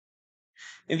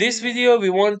In this video, we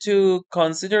want to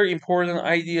consider important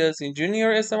ideas in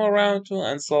junior SMO round 2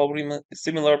 and solve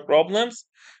similar problems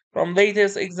from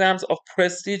latest exams of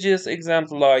prestigious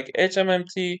exams like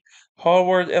HMMT,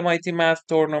 Harvard MIT Math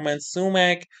Tournament,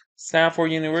 SUMAC,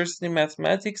 Stanford University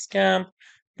Mathematics Camp,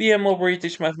 BMO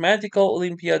British Mathematical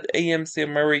Olympiad, AMC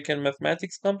American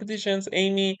Mathematics Competitions,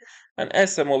 AME, and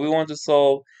SMO. We want to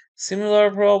solve similar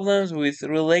problems with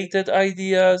related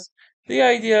ideas. The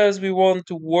ideas we want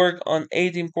to work on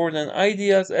 8 important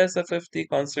ideas, SFFT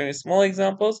concerning small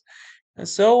examples, and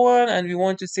so on. And we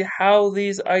want to see how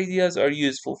these ideas are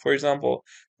useful. For example,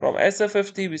 from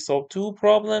SFFT, we solved 2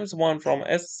 problems, one from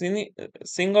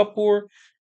Singapore,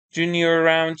 junior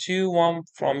round 2, one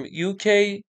from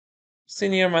UK,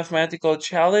 senior mathematical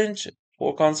challenge,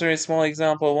 for considering small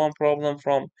example, one problem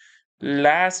from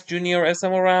last junior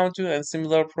SMO round 2 and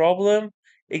similar problem,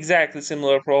 exactly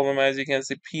similar problem as you can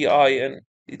see PI, and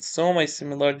it's so much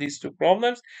similar these two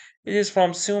problems. It is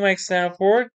from SUMAC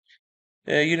Stanford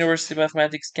University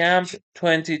Mathematics Camp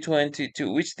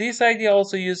 2022, which this idea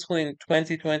also useful in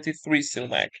 2023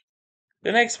 SUMAC.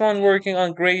 The next one working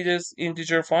on greatest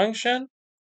integer function,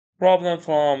 problem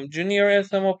from junior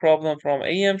SMO, problem from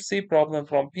AMC, problem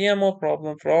from PMO,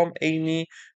 problem from AME,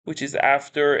 which is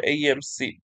after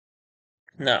AMC.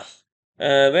 Now,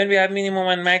 when we have minimum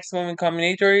and maximum in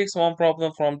combinatorics, one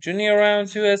problem from junior round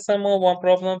 2 SMO, one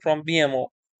problem from BMO,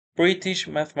 British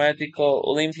Mathematical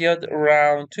Olympiad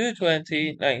round 2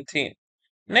 2019.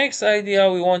 Next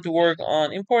idea, we want to work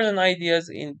on important ideas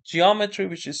in geometry,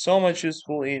 which is so much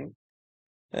useful in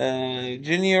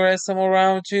junior SMO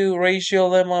round 2, ratio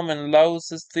lemma and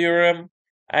Lawes' theorem,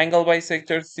 angle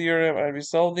bisector theorem, and we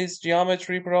solve this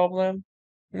geometry problem.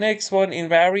 Next one,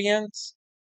 invariant,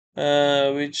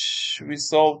 which we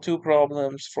solved 2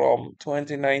 problems from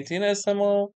 2019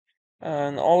 SMO,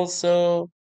 and also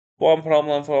one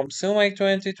problem from SUMAC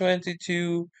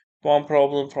 2022, one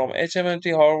problem from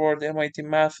HMMT Harvard MIT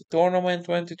Math Tournament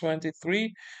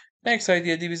 2023. Next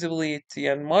idea, divisibility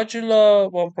and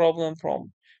modulo, one problem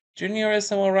from junior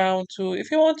SMO round 2.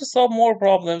 If you want to solve more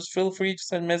problems, feel free to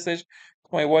send message to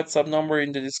my WhatsApp number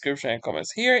in the description and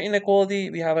comments. Here, inequality,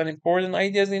 we have an important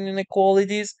ideas in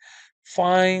inequalities.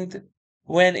 Find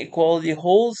when equality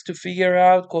holds to figure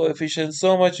out coefficients,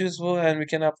 so much useful, and we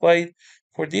can apply it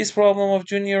for this problem of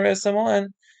junior SMO.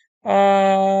 And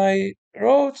I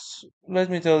wrote, let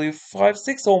me tell you, 5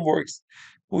 6 homeworks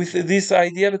with this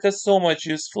idea because so much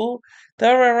useful.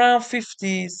 There are around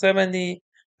 50 70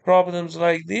 problems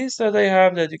like this that I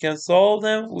have that you can solve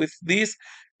them with this,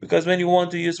 because when you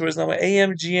want to use, for example,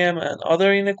 AMGM and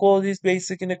other inequalities,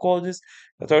 basic inequalities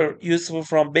that are useful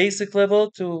from basic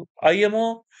level to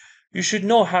IMO, you should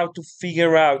know how to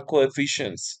figure out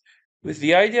coefficients. With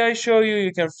the idea I show you,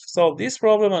 you can solve this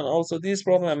problem and also this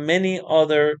problem and many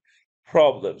other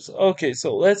problems. Okay,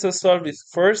 so let's start with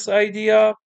first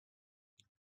idea.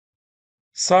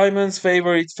 Simon's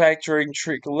favorite factoring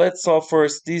trick. Let's solve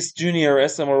first this junior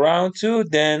SMO round 2,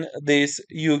 then this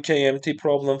UKMT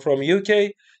problem from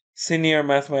UK, senior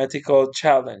mathematical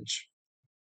challenge.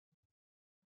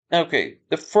 Okay,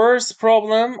 the first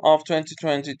problem of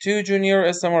 2022 junior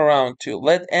SMO round 2.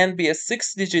 Let n be a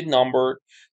 6-digit number.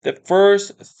 The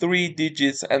first 3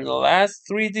 digits and the last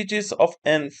 3 digits of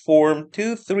n form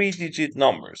 2 3-digit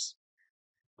numbers.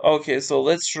 Okay, so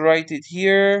let's write it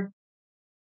here.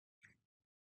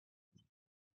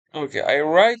 Okay, I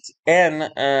write n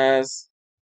as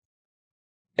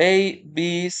A,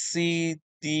 B, C,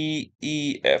 D,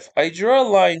 E, F. I draw a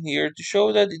line here to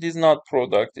show that it is not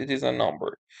product, it is a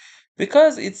number.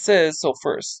 Because it says, so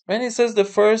first, when it says the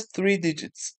first 3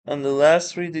 digits and the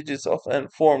last 3 digits of n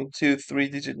form 2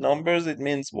 3-digit numbers, it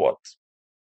means what?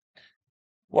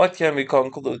 What can we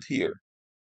conclude here?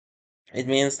 It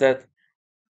means that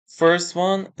first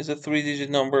one is a 3-digit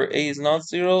number, A is not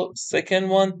 0. Second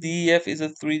one, DF is a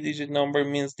 3-digit number,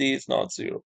 means D is not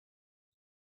 0.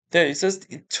 Then it says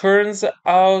it turns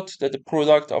out that the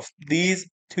product of these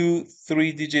two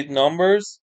 3-digit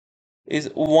numbers is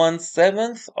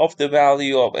 1/7 of the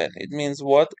value of n. It means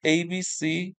what?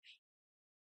 ABC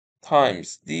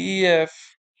times DF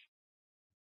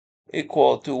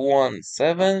equal to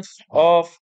 1/7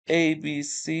 of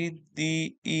ABCDEF.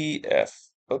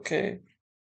 Okay.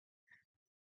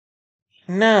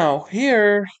 Now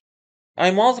here I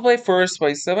multiply first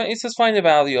by 7. It says find the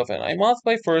value of n. I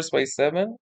multiply first by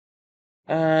 7,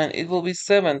 and it will be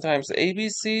 7 times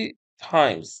ABC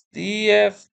times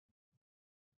DF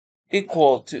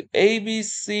equal to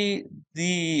ABCDEF.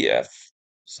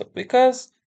 So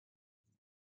because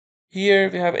here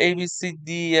we have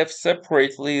ABCDEF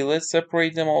separately, let's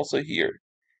separate them also here.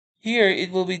 Here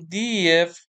it will be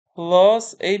DEF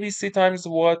plus ABC times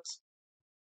what?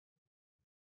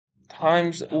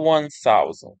 Times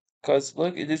 1000. Because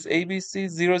look, it is ABC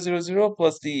 000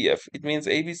 plus DEF. It means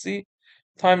ABC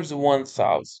times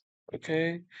 1000.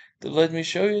 Okay? Then let me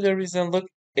show you the reason. Look,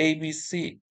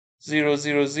 ABC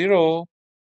 000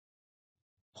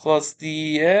 plus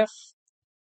DEF.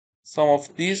 Sum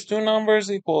of these two numbers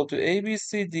equal to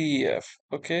ABC DEF.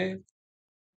 Okay?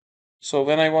 So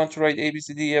when I want to write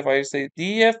ABCDEF, I say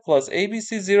DEF plus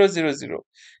ABC 000.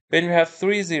 When we have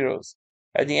three zeros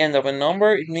at the end of a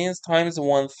number, it means times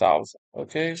 1000.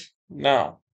 Okay?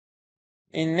 Now,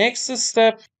 in next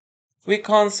step, we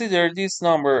consider this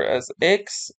number as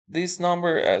x, this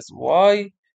number as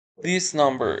y, this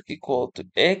number equal to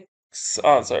x,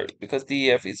 sorry, because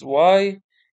df is y,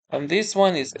 and this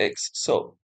one is x.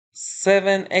 So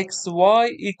 7xy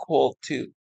equal to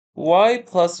y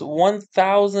plus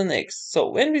 1000x. So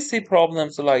when we see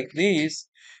problems like this,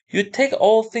 you take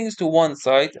all things to one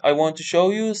side. I want to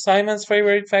show you Simon's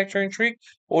favorite factoring trick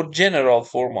or general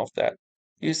form of that.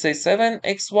 You say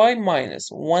 7xy minus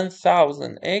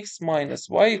 1000x minus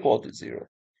y equal to 0.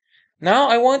 Now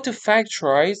I want to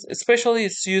factorize, especially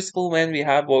it's useful when we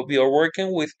are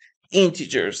working with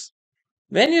integers.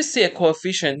 When you see a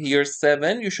coefficient here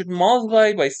 7, you should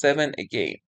multiply by 7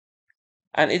 again.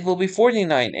 And it will be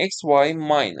 49xy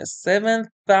minus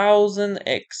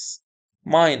 7000x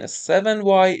minus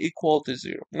 7y equal to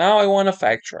 0. Now I want to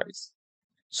factorize.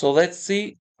 So let's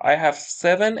see, I have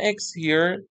 7x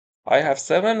here, I have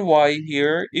 7y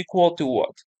here, equal to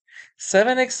what?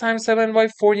 7x times 7y,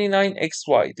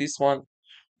 49xy. This one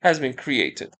has been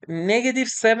created. Negative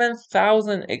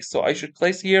 7000x. So I should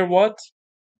place here what?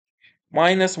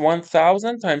 Minus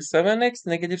 1000 times 7x,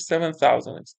 negative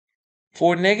 7000x.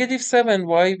 For negative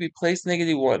 7y, we place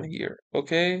negative 1 here.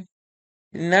 Okay?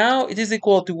 Now it is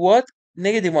equal to what?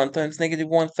 Negative 1 times negative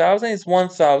 1000 is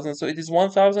 1000. So it is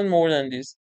 1000 more than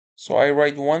this. So I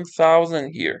write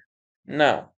 1000 here.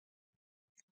 Now,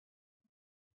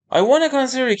 I want to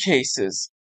consider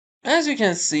cases. As you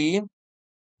can see,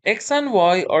 x and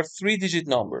y are three-digit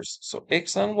numbers. So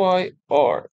x and y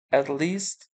are at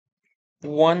least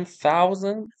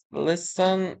 1000 less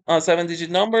than 7-digit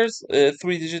numbers,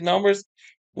 3-digit numbers,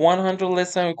 100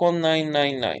 less than or equal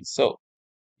 999. So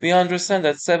we understand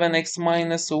that 7x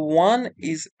minus 1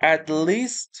 is at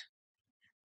least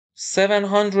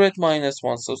 700 minus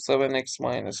 1. So 7x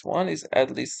minus 1 is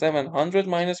at least 700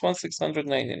 minus 1,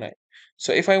 699.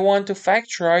 So if I want to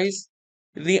factorize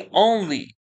the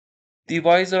only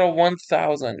divisor of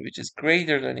 1000, which is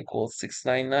greater than equal to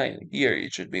 699, here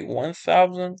it should be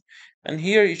 1000, and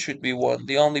here it should be 1,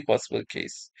 the only possible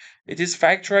case. It is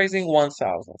factorizing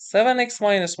 1000. 7x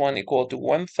minus 1 equal to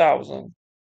 1000.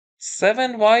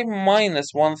 7y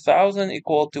minus 1000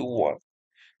 equal to 1.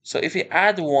 So if we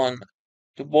add 1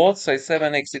 to both sides,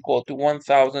 7x equal to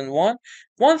 1001.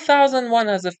 1001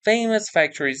 has a famous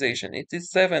factorization. It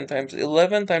is 7 times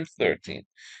 11 times 13.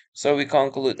 So we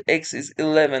conclude x is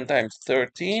 11 times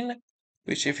 13,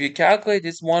 which if you calculate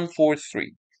is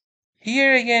 143.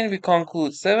 Here again we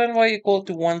conclude 7y equal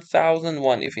to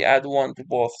 1001 if you add 1 to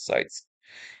both sides.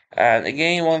 And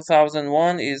again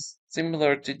 1001 is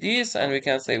similar to this, and we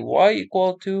can say y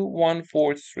equal to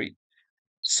 143.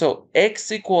 So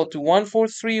x equal to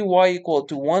 143, y equal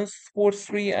to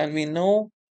 143, and we know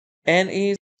n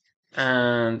is,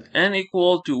 and n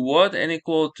equal to what? N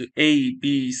equal to a,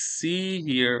 b, c.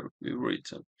 Here we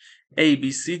written a,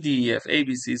 b, c, d, e, f. A,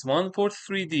 b, c is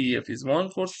 143, d, e, f is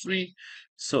 143.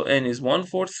 So n is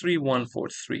 143,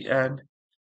 143. And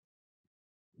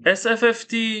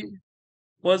SFFT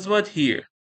was what here?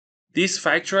 This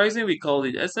factorizing, we call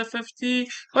it SFFT,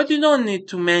 but you don't need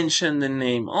to mention the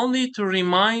name, only to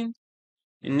remind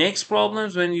in next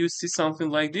problems when you see something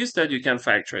like this that you can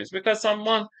factorize. Because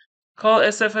someone call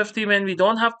SFFT when we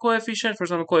don't have coefficient, for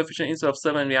example, coefficient instead of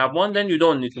 7 we have 1, then you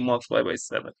don't need to multiply by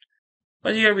 7.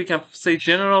 But here we can say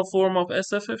general form of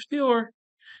SFFT, or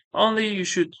only you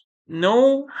should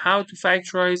know how to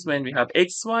factorize when we have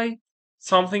xy,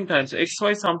 something times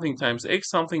xy, something times x,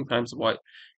 something times y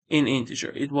in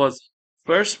integer. It was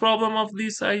first problem of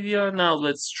this idea. Now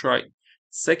let's try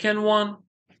second one.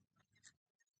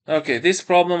 Okay, this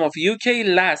problem of UK,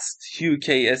 last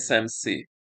UK SMC.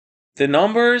 The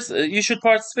numbers, you should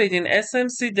participate in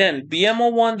SMC, then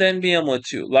BMO1, then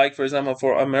BMO2. Like, for example,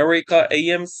 for America,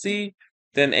 AMC,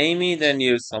 then AME, then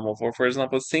USMO. For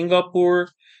example, Singapore,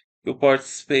 you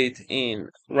participate in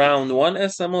round 1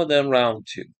 SMO, then round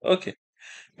 2. Okay.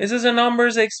 This is the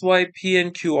numbers x, y, p,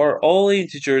 and q are all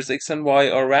integers. X and y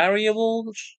are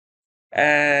variables,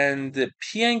 and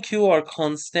p and q are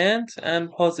constant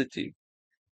and positive.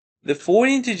 The four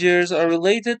integers are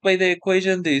related by the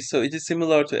equation this, so it is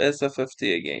similar to S of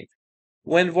t again.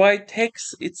 When y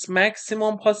takes its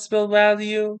maximum possible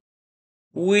value,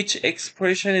 which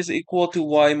expression is equal to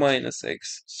y minus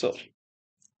x? So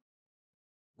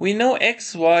we know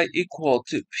xy equal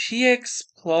to px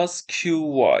plus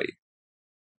qy.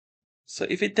 So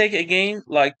if we take again,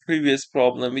 like previous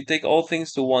problem, we take all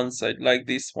things to one side, like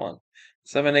this one.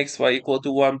 7xy equal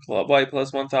to 1 plus y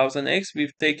plus 1000x.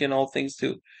 We've taken all things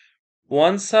to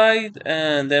one side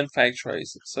and then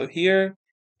factorize it. So here,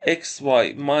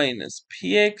 xy minus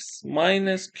px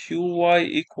minus qy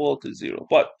equal to 0.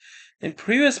 But in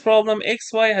previous problem,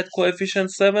 xy had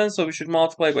coefficient 7, so we should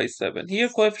multiply by 7. Here,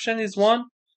 coefficient is 1.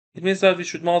 It means that we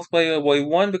should multiply by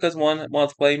 1 because 1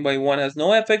 multiplying by 1 has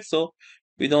no effect, so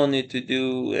we don't need to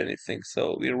do anything.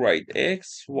 So we write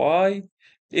xy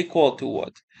equal to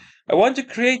what? I want to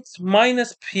create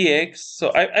minus px,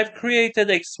 so I've created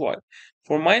xy.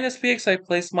 For minus px, I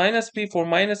place minus p. For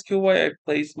minus qy, I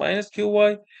place minus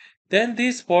qy. Then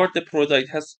this part, the product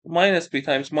has minus p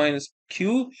times minus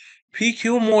q.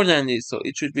 pq more than this, so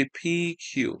it should be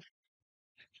pq.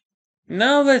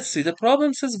 Now let's see. The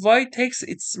problem says y takes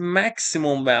its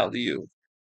maximum value.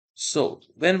 So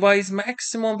when y is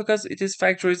maximum, because it is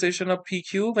factorization of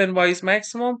pq, when y is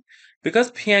maximum,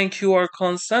 because p and q are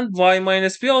constant, y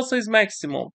minus p also is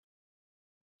maximum.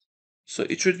 So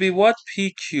it should be what?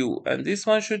 PQ. And this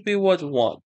one should be what?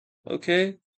 1.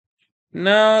 Okay.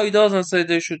 Now it doesn't say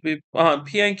they should be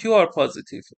P and Q are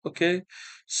positive. Okay.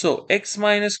 So x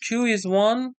minus Q is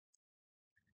 1.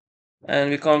 And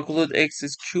we conclude x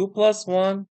is Q plus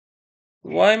 1.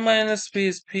 Y minus P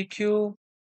is PQ.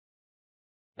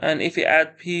 And if we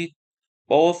add P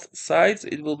both sides,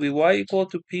 it will be y equal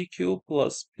to PQ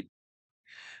plus P.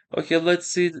 Okay, let's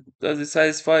see, does it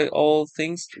satisfy all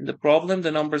things in the problem?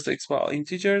 The numbers x are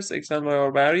integers, x and y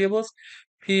are variables,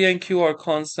 p and q are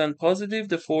constant positive,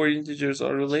 the four integers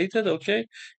are related, okay?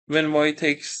 When y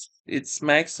takes its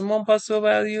maximum possible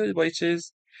value,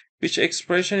 which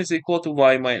expression is equal to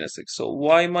y minus x. So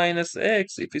y minus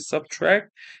x, if we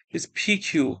subtract, is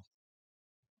pq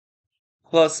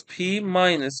plus p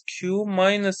minus q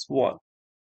minus 1.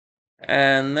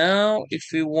 And now if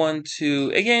we want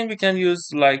to, again, we can use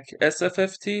like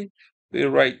SFFT. We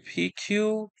write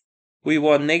PQ. We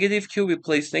want negative Q, we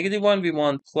place negative 1. We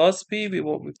want plus P, we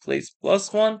place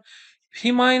plus 1.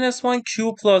 P minus 1,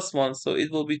 Q plus 1. So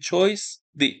it will be choice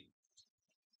D.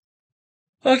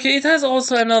 Okay, it has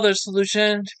also another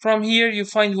solution. From here, you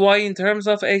find y in terms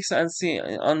of x and see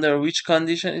under which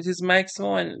condition it is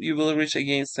maximum, and you will reach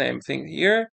again same thing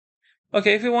here.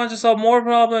 Okay, if you want to solve more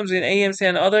problems in AMC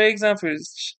and other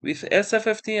examples with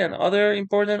SFFT and other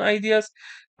important ideas,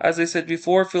 as I said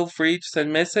before, feel free to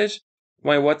send message,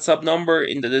 my WhatsApp number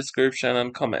in the description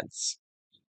and comments.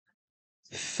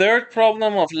 Third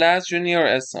problem of last junior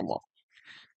SMO.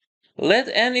 Let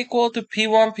n equal to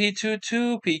P1, P2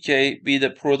 to Pk be the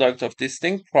product of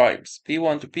distinct primes,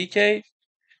 P1 to Pk,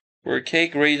 where k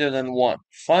greater than 1.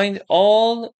 Find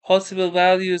all possible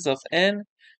values of n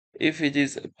if it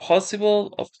is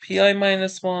possible of pi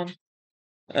minus 1,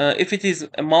 if it is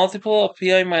a multiple of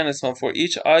pi minus 1 for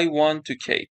each I1 to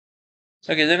k.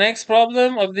 Okay, the next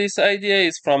problem of this idea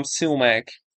is from SUMAC,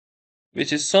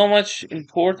 which is so much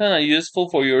important and useful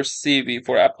for your CV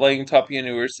for applying top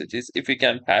universities if you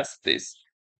can pass this.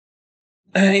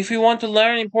 If you want to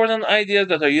learn important ideas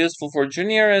that are useful for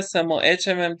junior SMO,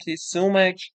 HMMT,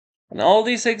 SUMAC, and all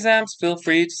these exams, feel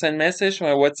free to send message to my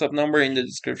WhatsApp number in the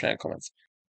description and comments.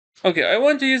 Okay, I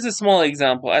want to use a small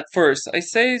example. At first, I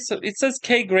say, so it says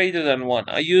k greater than 1.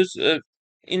 I use,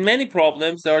 in many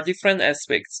problems, there are different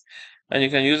aspects. And you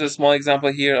can use a small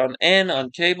example here on n, on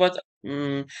k, but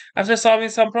after solving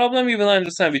some problem, you will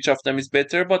understand which of them is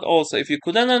better. But also, if you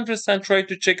couldn't understand, try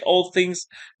to check all things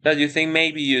that you think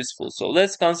may be useful. So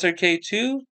let's consider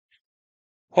k2.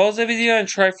 Pause the video and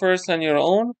try first on your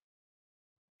own.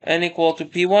 N equal to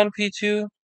p1, p2.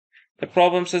 The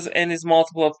problem says n is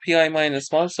multiple of pi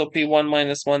minus 1, so p1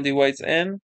 minus 1 divides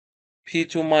n.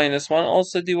 p2 minus 1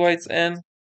 also divides n.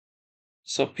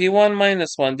 So p1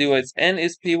 minus 1 divides n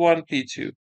is p1,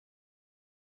 p2.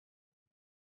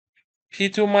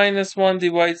 p2 minus 1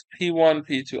 divides p1,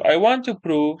 p2. I want to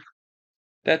prove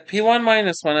that p1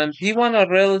 minus 1 and p1 are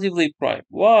relatively prime.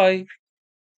 Why?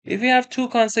 If we have two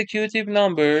consecutive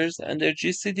numbers and their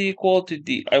GCD equal to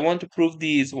D, I want to prove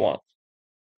D is 1.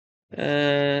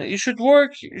 You should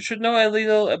know a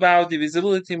little about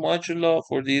divisibility modulo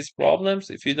for these problems.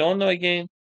 If you don't know, again,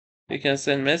 you can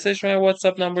send message to my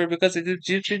WhatsApp number because it is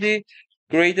GCD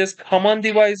greatest common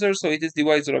divisor, so it is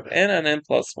divisor of n and n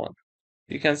plus 1.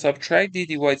 You can subtract d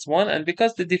divides 1, and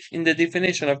because in the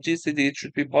definition of GCD it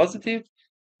should be positive,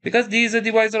 because d is a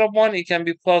divisor of 1, it can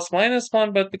be plus minus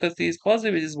 1, but because d is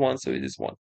positive, it is 1, so it is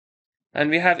 1. And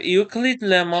we have Euclid's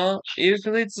lemma.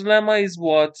 Euclid's lemma is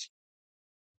what?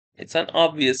 It's an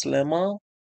obvious lemma.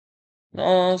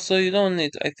 No, so you don't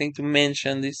need, I think, to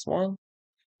mention this one.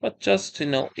 But just to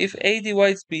know, if A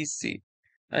divides BC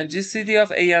and GCD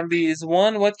of A and B is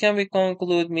 1, what can we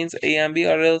conclude means A and B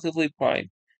are relatively prime.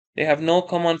 They have no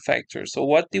common factor. So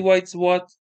what divides what?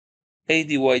 A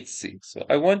divides C. So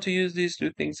I want to use these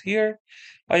two things here.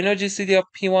 I know GCD of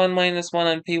P1 minus 1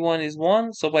 and P1 is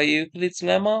 1. So by Euclid's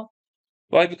lemma,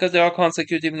 why? Because there are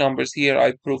consecutive numbers here.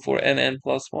 I prove for n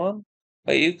plus 1.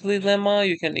 By Euclid lemma,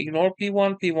 you can ignore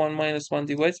P1. P1 minus 1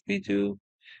 divides P2.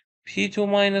 P2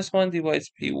 minus 1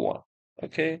 divides P1.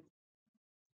 Okay.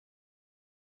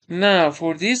 Now,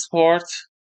 for this part,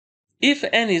 if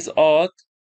n is odd,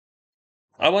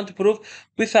 I want to prove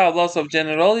without loss of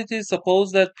generality,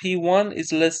 suppose that P1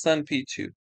 is less than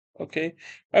P2. Okay.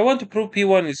 I want to prove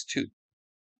P1 is 2.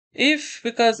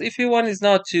 Because if P1 is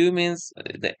not 2 means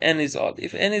the n is odd.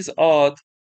 If n is odd,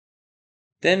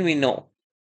 then we know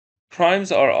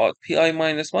primes are odd. Pi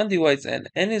minus 1 divides n.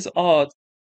 N is odd,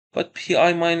 but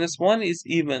pi minus 1 is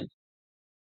even.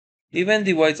 Even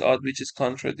divides odd, which is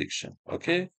contradiction.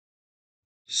 Okay?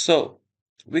 So,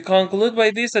 we conclude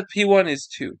by this that P1 is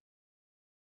 2.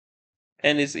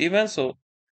 N is even, so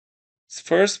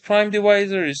first prime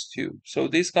divisor is 2. So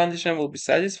this condition will be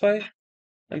satisfied.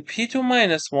 And P2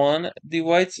 minus 1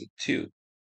 divides 2.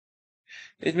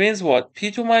 It means what?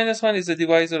 P2 minus 1 is a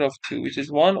divisor of 2, which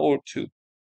is 1 or 2.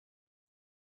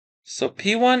 So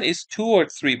P1 is 2 or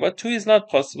 3, but 2 is not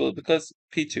possible because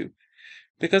P2.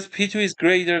 Because P2 is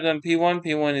greater than P1,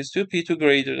 P1 is 2, P2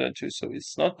 greater than 2. So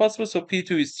it's not possible, so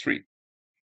P2 is 3.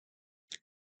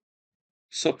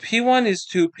 So P1 is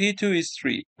 2, P2 is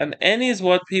 3. And N is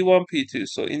what? P1, P2.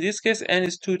 So in this case, N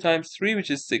is 2 times 3, which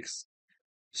is 6.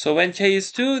 So when K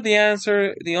is 2, the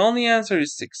only answer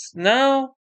is 6.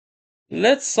 Now,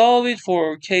 let's solve it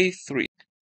for K3.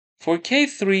 For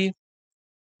K3,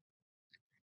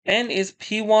 N is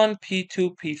P1,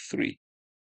 P2, P3.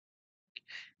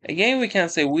 Again, we can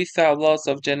say without loss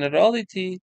of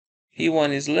generality,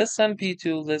 P1 is less than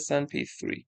P2, less than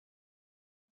P3.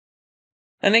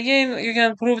 And again, you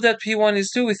can prove that P1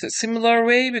 is 2 with a similar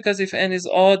way, because if n is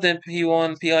odd, then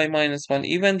P1, Pi minus 1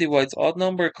 even divides odd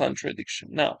number contradiction.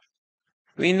 Now,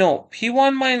 we know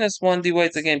P1 minus 1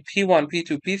 divides again P1,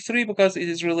 P2, P3 because it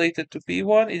is related to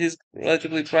P1. It is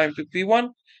relatively prime to P1.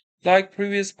 Like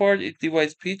previous part, it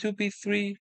divides P2,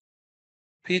 P3.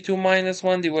 P2 minus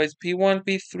 1 divides P1,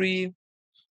 P3.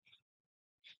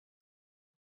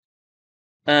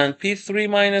 And P3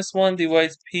 minus 1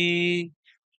 divides P1,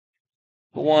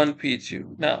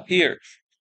 P2. Now, here,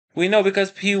 we know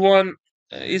because P1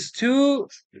 is 2,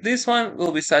 this one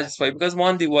will be satisfied because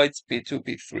 1 divides P2,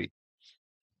 P3.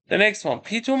 The next one,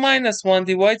 P2 minus 1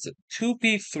 divides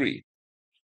 2P3.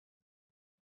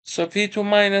 So P2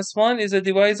 minus 1 is a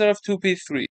divisor of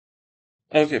 2P3.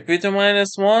 Okay, P2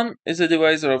 minus 1 is a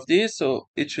divisor of this, so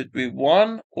it should be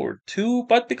 1 or 2.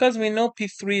 But because we know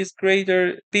P2 is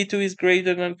greater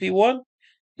than P1,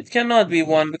 it cannot be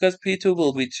 1 because P2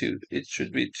 will be 2. It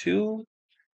should be 2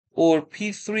 or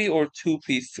P3 or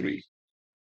 2P3.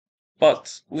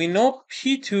 But we know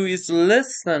P2 is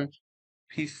less than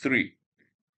P3.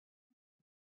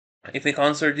 If we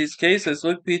consider these cases,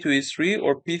 look, P2 is 3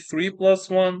 or P3 plus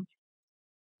 1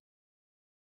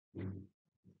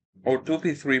 or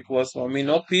 2P3 plus 1. We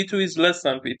know P2 is less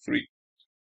than P3.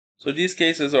 So these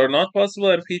cases are not possible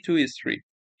and P2 is 3.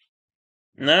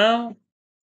 Now,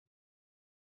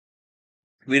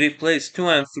 we replace 2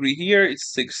 and 3 here,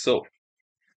 it's 6. So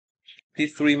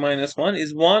P3 minus 1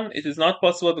 is 1. It is not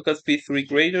possible because P3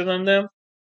 greater than them.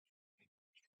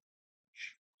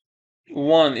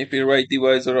 1 if we write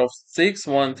divisor of 6,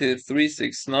 1, 2, 3,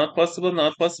 6. Not possible,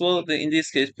 not possible. In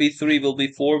this case, P3 will be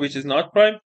 4, which is not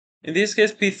prime. In this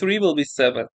case, P3 will be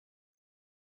 7.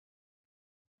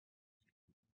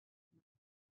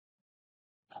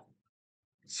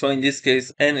 So in this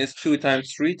case, n is 2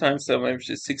 times 3 times 7, which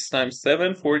is 6 times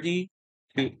 7, 42.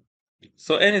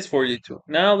 So n is 42.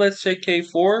 Now let's check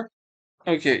K4.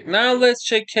 Okay, now let's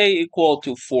check K equal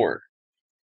to 4.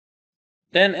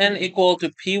 Then n equal to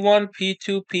P1,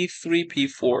 P2, P3,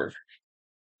 P4.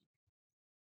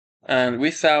 And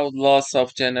without loss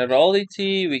of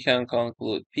generality, we can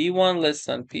conclude P1 less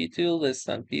than P2 less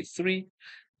than P3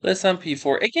 less than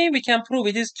P4. Again, we can prove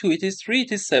it is 2, it is 3,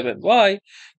 it is 7. Why?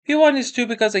 P1 is 2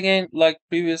 because, again, like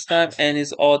previous time, n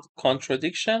is odd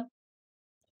contradiction.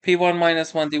 P1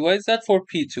 minus 1 divides that for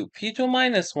P2. P2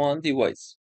 minus 1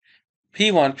 divides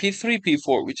P1, P3,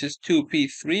 P4, which is 2,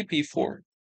 P3, P4.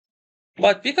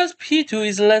 But because P2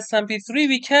 is less than P3,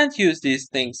 we can't use these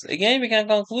things. Again, we can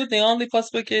conclude the only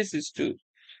possible case is 2.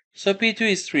 So P2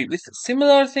 is 3. With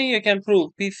similar thing, you can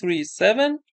prove P3 is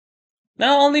 7.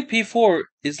 Now only P4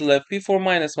 is left. P4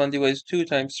 minus 1 divides 2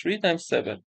 times 3 times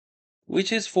 7,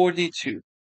 which is 42.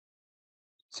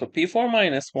 So P4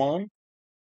 minus 1,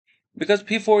 because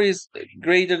P4 is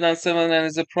greater than 7 and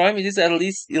is a prime, it is at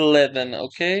least 11,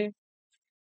 okay?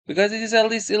 Because it is at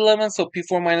least 11, so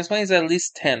P4 minus 1 is at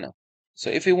least 10. So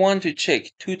if we want to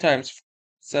check 2 times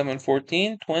 7,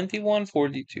 14, 21,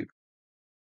 42.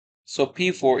 So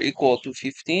P4 equal to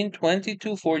 15,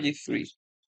 22, 43.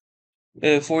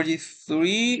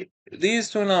 43, these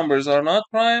two numbers are not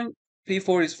prime.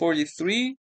 P4 is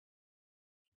 43.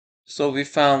 So we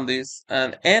found this,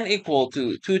 and n equal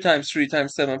to 2 times 3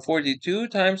 times 7, 42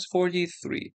 times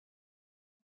 43.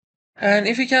 And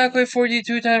if we calculate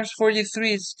 42 times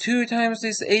 43, it's 2 times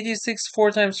this 86,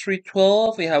 4 times 3,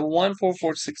 12. We have 1, 4,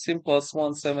 4, 16 plus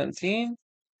 1, 17.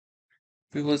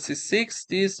 We will see 6,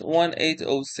 this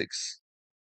 1806.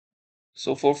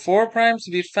 So for 4 primes,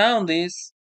 we found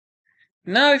this.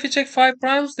 Now if you check 5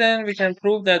 primes, then we can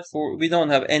prove that we don't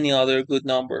have any other good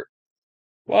number.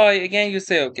 Why? Again, you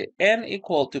say, okay, n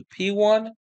equal to P1,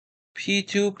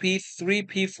 P2, P3,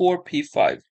 P4,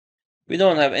 P5. We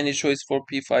don't have any choice for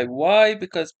P5. Why?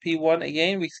 Because P1,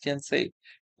 again, we can say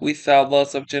without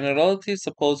loss of generality,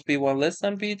 suppose P1 less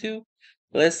than P2,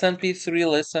 less than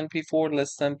P3, less than P4,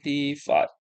 less than P5.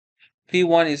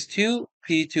 P1 is 2,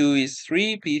 P2 is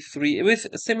 3, P3, with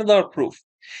similar proof.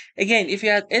 Again, if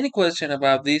you had any question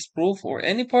about this proof or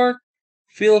any part,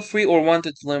 feel free, or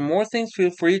wanted to learn more things,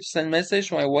 feel free to send message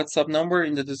to my WhatsApp number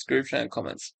in the description and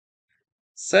comments.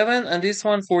 7 and this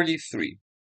one 43.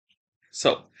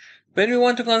 So, when we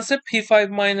want to concept P5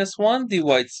 minus 1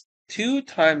 divides 2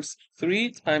 times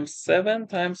 3 times 7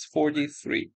 times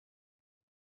 43.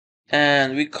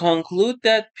 And we conclude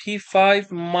that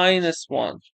P5 minus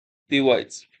 1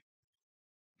 divides.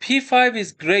 P5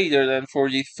 is greater than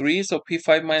 43, so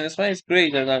P5 minus 1 is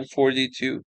greater than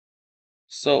 42.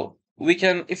 So, we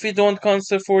can, if we don't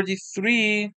consider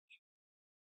 43,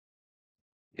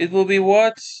 it will be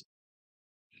what?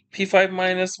 P5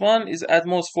 minus 1 is at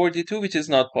most 42, which is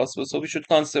not possible. So we should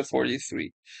consider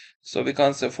 43. So we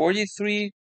consider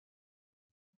 43.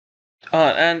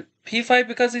 And P5,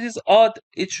 because it is odd,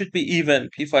 it should be even.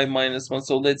 P5 minus 1.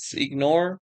 So let's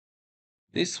ignore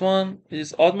this one. It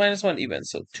is odd minus 1, even.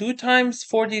 So 2 times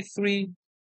 43.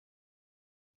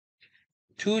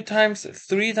 2 times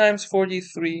 3 times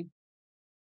 43.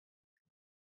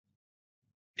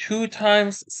 2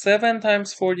 times 7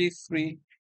 times 43.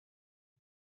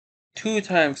 2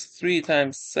 times 3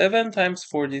 times 7 times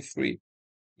 43.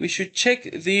 We should check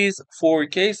these 4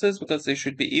 cases because they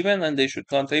should be even and they should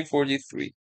contain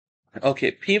 43.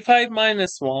 Okay, P5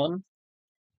 minus 1.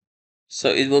 So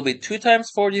it will be 2 times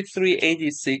 43,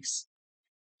 86.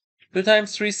 2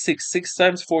 times 3, 6. 6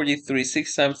 times 43,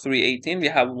 6 times 3, 18. We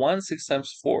have 1, 6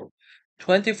 times 4.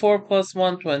 24 plus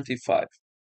 1, 25.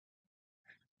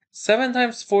 7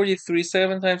 times 43,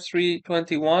 7 times 3,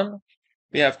 21.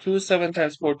 We have 2, 7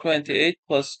 times 4, 28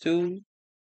 plus 2,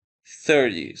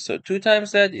 30. So 2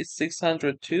 times that is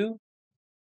 602.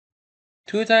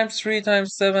 2 times 3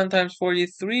 times 7 times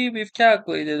 43, we've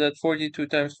calculated that 42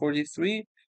 times 43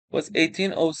 was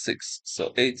 1806.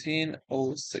 So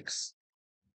 1806.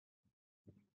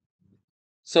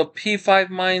 So P5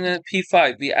 minus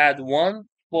P5, we add 1,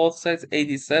 both sides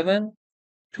 87,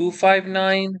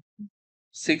 259,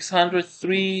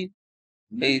 603,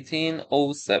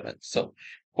 1807. So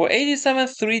for 87,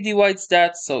 3 divides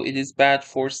that, so it is bad.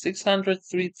 For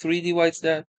 603, 3 divides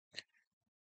that.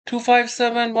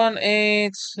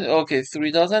 25718. Okay,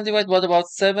 3 doesn't divide. What about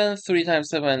 7? 3 times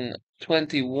 7,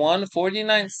 21.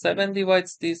 49. 7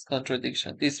 divides this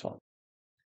contradiction. This one.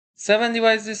 7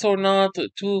 divides this or not?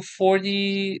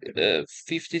 240.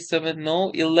 57.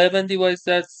 No. 11 divides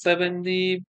that.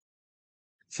 70.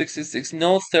 66.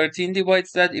 No. 13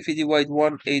 divides that. If you divide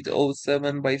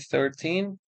 1807 by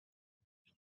 13,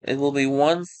 it will be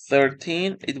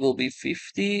 113. It will be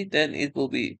 50. Then it will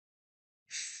be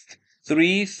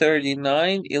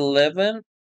 339, 11,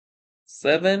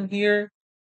 7 here,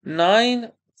 9,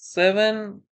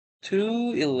 7,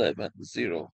 2, 11,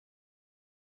 0.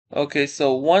 Okay,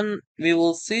 so 1, we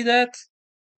will see that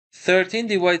 13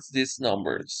 divides this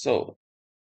number. So,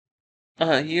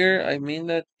 here, I mean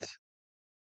that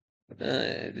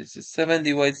this is 7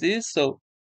 divides this. So,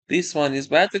 this one is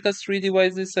bad because 3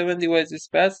 divides this, 7 divides this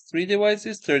bad, 3 divides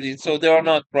this, 13. So, they are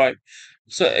not prime.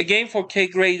 So, again, for k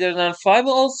greater than 5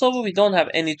 also, we don't have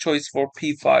any choice for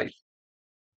P5.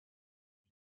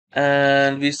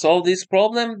 And we solve this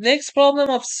problem. Next problem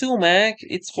of SUMAC,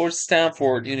 it's for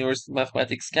Stanford University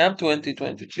Mathematics Camp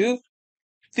 2022.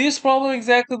 This problem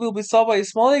exactly will be solved by a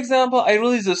small example. I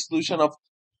release the solution of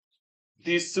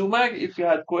this SUMAC. If you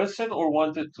had question or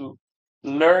wanted to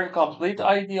learn complete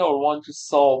idea or want to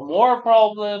solve more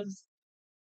problems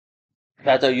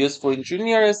that are useful in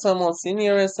junior SMO,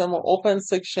 senior SMO, open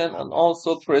section, and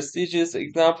also prestigious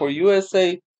exam for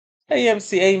USA,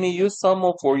 AMC, AME,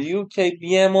 USMO for UK,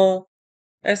 BMO,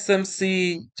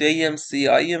 SMC, JMC,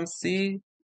 IMC.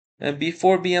 And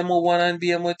before BMO1 and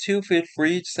BMO2, feel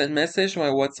free to send message to my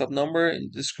WhatsApp number in the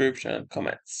description and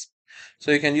comments.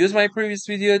 So you can use my previous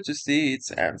video to see its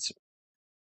answer.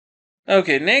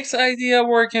 Okay, next idea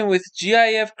working with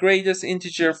GIF greatest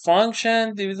integer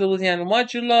function, divisibility and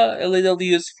modula, a little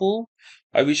useful.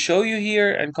 I will show you here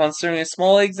and considering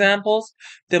small examples,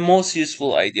 the most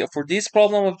useful idea. For this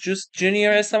problem of just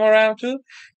junior SM around 2,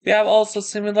 we have also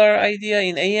similar idea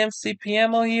in AMC,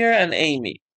 PMO here and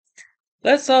AME.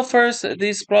 Let's solve first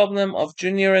this problem of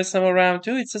junior SM around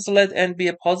 2. It says let n be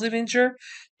a positive integer.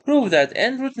 Prove that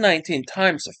n root 19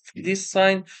 times this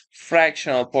sign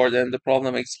fractional part, and the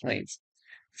problem explains.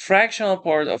 Fractional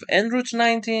part of n root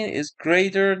 19 is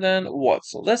greater than what?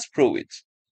 So let's prove it.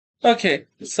 Okay,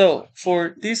 so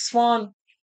for this one,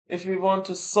 if we want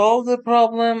to solve the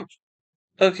problem,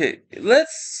 okay,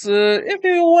 if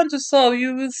you want to solve,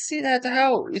 you will see that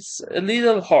how it's a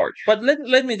little hard. But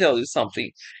let me tell you something.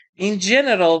 In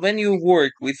general, when you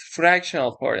work with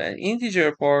fractional part and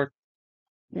integer part,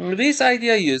 this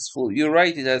idea useful. You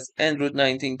write it as n root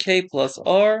 19k plus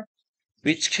r,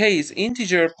 which k is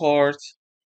integer part,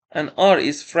 and r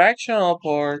is fractional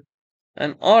part,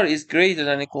 and r is greater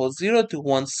than equals 0 to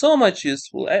 1. So much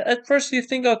useful. At first you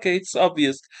think, okay, it's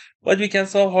obvious, but we can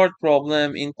solve hard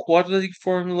problem in quadratic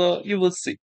formula. You will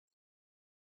see.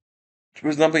 For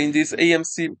example, in this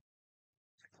AMC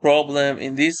problem,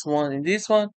 in this one,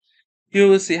 you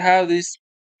will see how this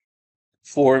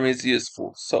form is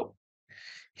useful. So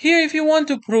here, if you want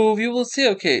to prove, you will see,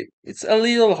 okay, it's a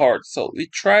little hard. So we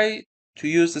try to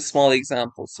use a small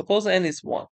example. Suppose n is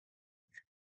 1.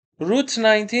 Root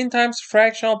 19 times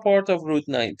fractional part of root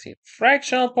 19.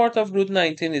 Fractional part of root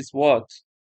 19 is what?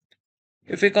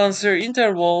 If we consider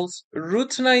intervals,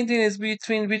 root 19 is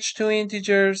between which two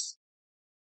integers?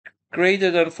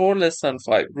 Greater than 4, less than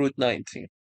 5, root 19.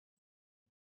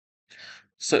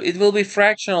 So it will be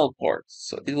fractional part.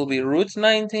 So it will be root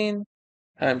 19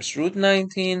 times root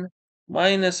 19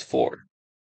 minus 4.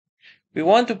 We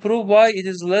want to prove why it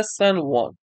is less than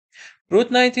 1. Root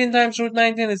 19 times root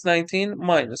 19 is 19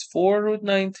 minus 4 root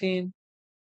 19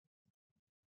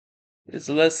 is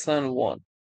less than 1.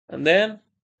 And then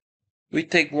we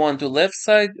take 1 to left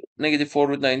side, negative 4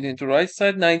 root 19 to right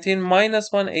side, 19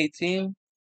 minus 1, 18,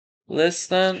 less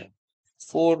than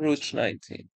 4 root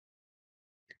 19.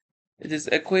 It is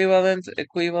equivalent.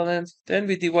 Then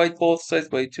we divide both sides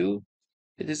by 2.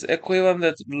 It is equivalent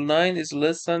that 9 is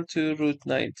less than 2 root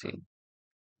 19.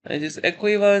 And it is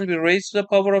equivalent, we raise to the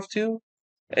power of 2.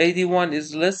 81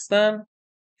 is less than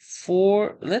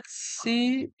 4. Let's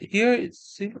see. Here it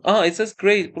says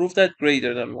great. Prove that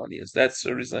greater than 1. Yes, that's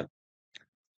the reason.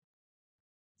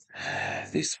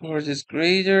 This part is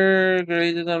greater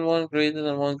than 1, greater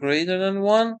than 1, greater than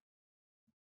 1.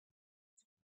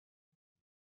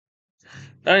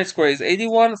 9 squared is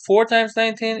 81. 4 times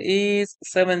 19 is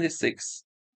 76.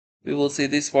 We will see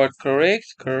this part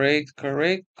correct.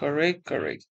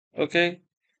 Okay.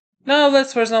 Now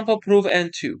let's, for example, prove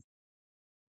n2.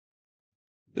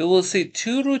 We will see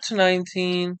 2 root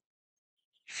 19,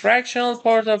 fractional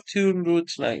part of 2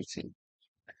 root 19.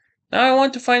 Now I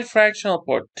want to find fractional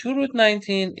part. 2 root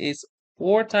 19 is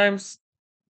 4 times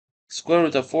square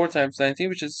root of 4 times 19,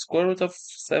 which is square root of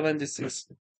 76.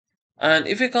 And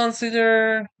if we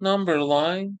consider number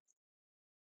line,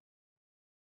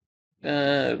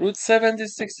 root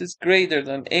 76 is greater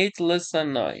than 8, less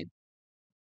than 9.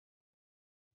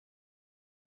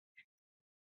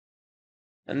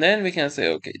 And then we can say,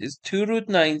 okay, this 2 root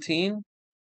 19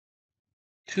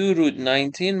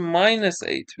 minus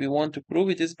 8. We want to prove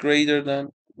it is greater than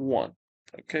 1.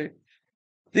 Okay.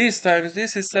 This times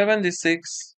this is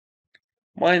 76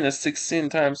 minus 16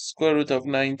 times square root of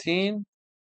 19.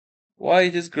 Why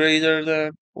it is greater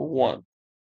than 1?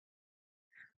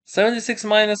 76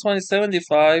 minus 1 is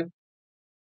 75.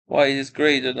 Why it is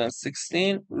greater than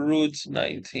 16 root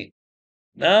 19.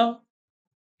 Now,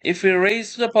 if we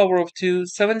raise to the power of 2,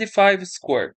 75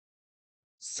 squared.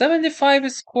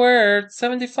 75 squared,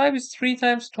 75 is 3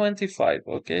 times 25,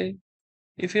 okay?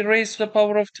 If we raise to the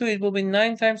power of 2, it will be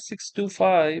 9 times 6 to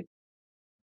 5.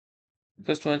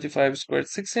 Because 25 squared.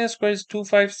 16 squared is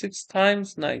 256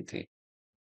 times 19.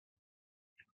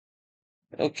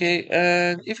 Okay,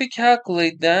 and if we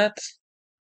calculate that,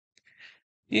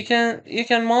 you can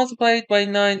multiply it by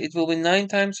 9. It will be 9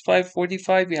 times 5,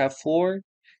 45. We have 4.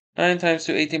 9 times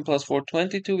 2, 18 plus 4,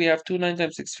 22. We have 2. 9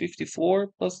 times 6, 54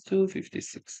 plus 2,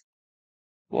 56.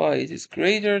 Why? It is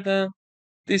greater than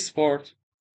this part.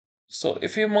 So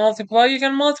if you multiply, you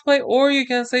can multiply, or you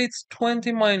can say it's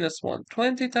 20 minus 1.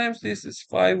 20 times this is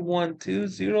 5, 1, 2,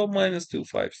 0 minus 2,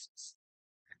 5, 6.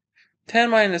 10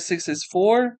 minus 6 is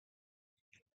 4.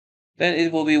 Then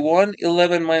it will be 1.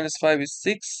 11 minus 5 is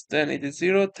 6. Then it is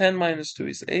 0. 10 minus 2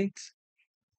 is 8.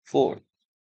 4.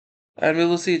 And we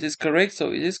will see it is correct.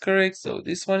 So it is correct. So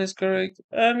this one is correct.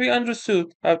 And we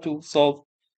understood how to solve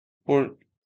for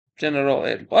general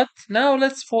L. But now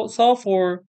let's solve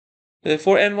for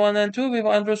N1 and 2. We've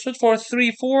understood for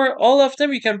 3, 4. All of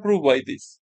them we can prove by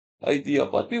this idea.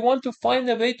 But we want to find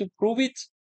a way to prove it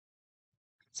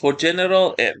for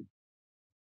general M.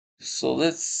 So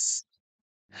let's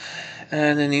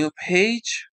add a new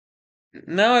page.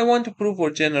 Now I want to prove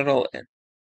for general N.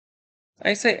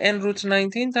 I say n root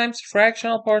 19 times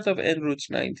fractional part of n root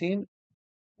 19.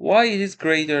 Why it is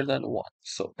greater than 1.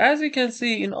 So as we can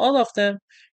see in all of them,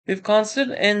 we've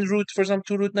considered n root, for example,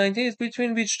 2 root 19 is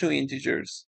between which two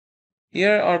integers?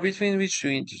 Here are between which two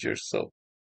integers? So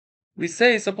we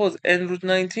say, suppose n root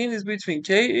 19 is between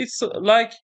k. It's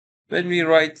like when we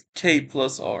write k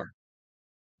plus r.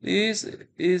 This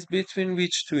is between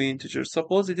which two integers?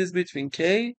 Suppose it is between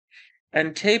k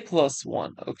and k plus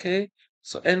 1, okay?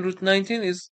 So n root 19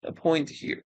 is a point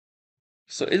here.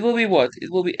 So it will be what?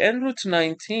 It will be n root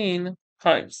 19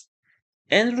 times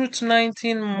n root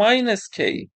 19 minus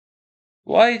k.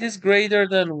 Why it is greater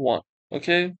than 1,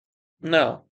 okay?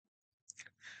 Now,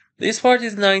 this part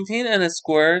is 19 n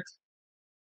squared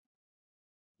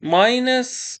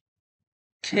minus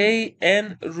k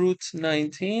n root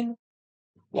 19.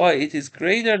 Why it is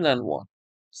greater than 1.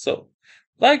 So,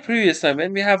 like previous time,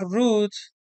 when we have root,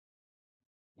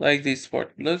 like this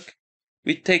part, look,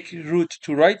 we take root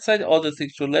to right side, other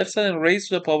things to left side, and raise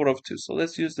to the power of 2. So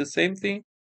let's use the same thing.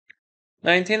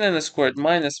 19 n squared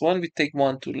minus 1, we take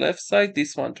 1 to left side,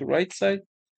 this one to right side.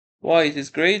 Why it is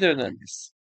greater than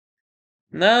this.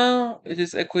 Now it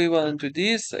is equivalent to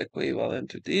this, equivalent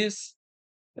to this,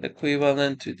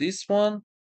 equivalent to this one.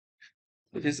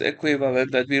 It is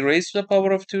equivalent that we raise to the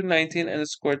power of 2, 19 n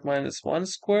squared minus 1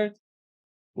 squared.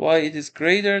 Why it is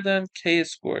greater than k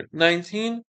squared.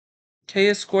 19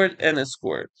 k squared n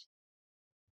squared.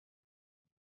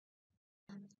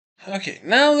 Okay,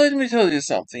 now let me tell you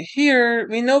something. Here,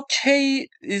 we know k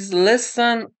is less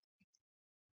than,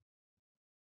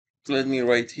 let me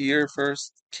write here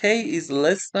first, k is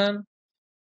less than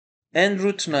n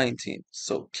root 19.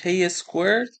 So k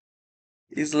squared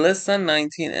is less than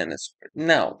 19 n squared.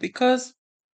 Now, because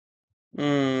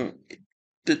the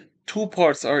two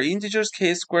parts are integers,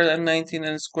 k squared and 19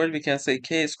 n squared, we can say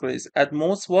k squared is at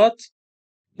most what?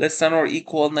 Less than or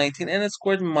equal 19 n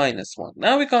squared minus 1.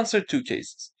 Now we consider two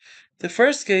cases. The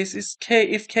first case is k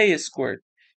if k is squared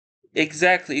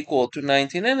exactly equal to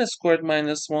 19 n squared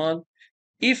minus 1.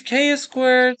 If k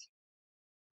squared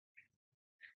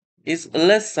is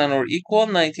less than or equal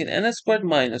 19 n squared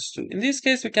minus 2. In this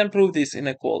case, we can prove this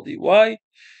inequality. Why?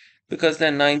 Because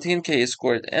then 19k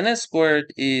squared n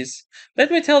squared is,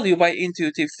 let me tell you by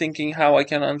intuitive thinking how I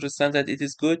can understand that it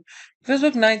is good. Because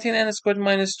look, 19n squared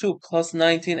minus 2 plus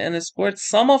 19n squared,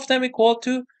 sum of them equal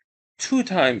to 2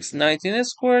 times 19n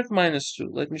squared minus 2.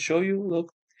 Let me show you,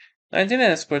 look.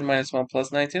 19n squared minus 1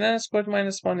 plus 19n squared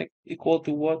minus 1 equal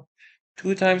to what?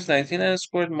 2 times 19n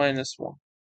squared minus 1.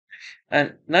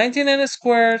 And 19n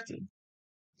squared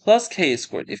plus k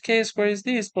squared. If k squared is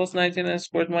this, plus 19n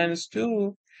squared minus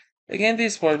 2, again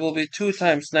this part will be 2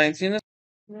 times 19.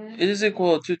 It is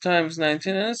equal to 2 times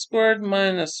 19n squared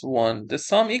minus 1. The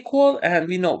sum equal, and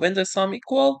we know when the sum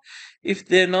equal, if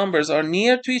the numbers are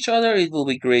near to each other, it will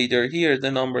be greater. Here,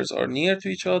 the numbers are near to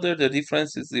each other, the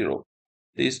difference is 0.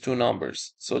 These two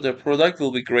numbers. So the product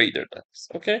will be greater than this,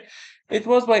 okay? It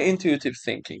was by intuitive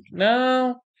thinking.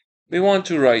 Now, we want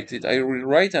to write it. I will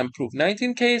write and prove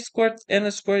 19k squared n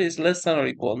squared is less than or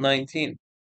equal 19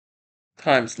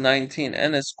 times 19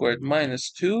 n squared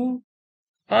minus 2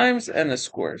 times n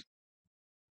squared.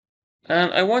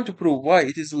 And I want to prove why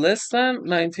it is less than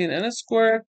 19 n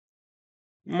squared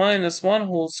minus 1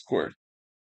 whole squared.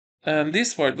 And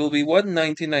this part will be what?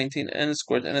 19 n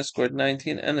squared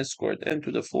 19 n squared n to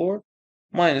the 4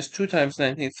 minus 2 times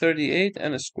 19 38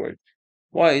 n squared.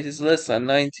 Why it is less than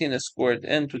 19 squared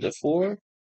n to the 4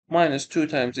 minus 2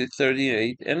 times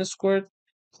 38 n squared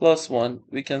plus 1.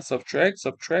 We can subtract.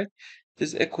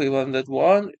 is equivalent that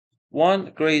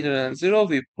 1 greater than 0,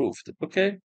 we proved it,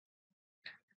 okay?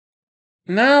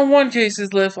 Now one case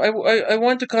is left. I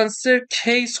want to consider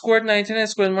k squared 19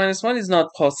 squared minus 1 is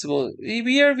not possible.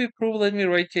 Here we prove, let me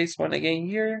write case 1 again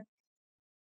here.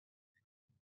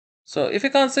 So if you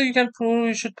consider you can prove,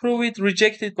 you should prove it,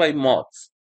 reject it by mods.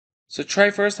 So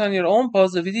try first on your own,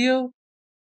 pause the video.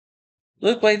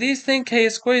 Look, by this thing, k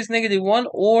squared is negative 1,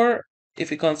 or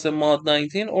if you consider mod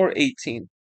 19 or 18.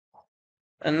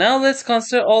 And now let's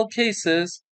consider all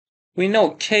cases. We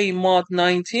know k mod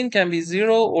 19 can be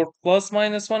 0 or plus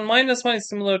minus 1. Minus 1 is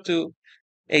similar to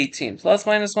 18. Plus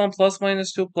minus 1, plus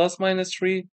minus 2, plus minus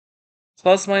 3,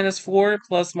 plus minus 4,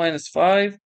 plus minus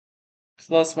 5,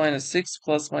 plus minus 6,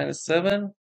 plus minus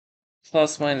 7,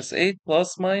 plus minus 8,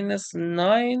 plus minus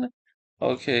 9.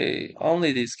 Okay,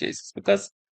 only these cases,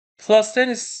 because plus 10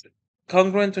 is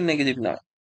congruent to negative 9.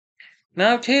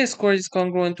 Now k squared is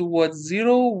congruent to what?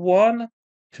 0, 1,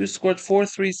 2 squared 4,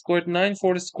 3 squared 9,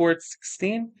 4 squared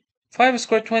 16, 5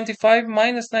 squared 25,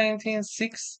 minus 19,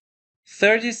 6,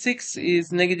 36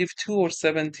 is negative 2 or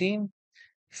 17,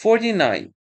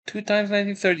 49, 2 times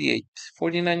 19, 38,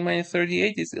 49 minus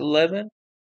 38 is 11,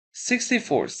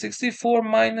 64, 64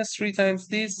 minus 3 times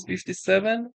this,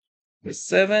 57,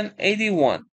 7,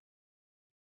 81.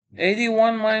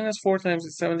 81 minus 4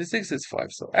 times 76 is 5.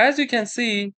 So as you can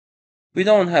see, we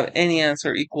don't have any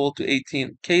answer equal to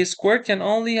 18. K squared can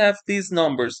only have these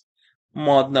numbers,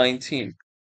 mod 19.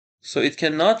 So it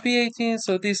cannot be 18,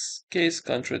 so this case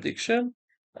contradiction.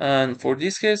 And for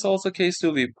this case also case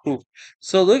 2 we proved.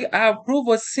 So look, our proof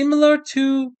was similar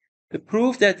to the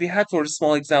proof that we had for a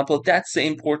small example. That's the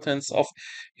importance of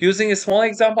using a small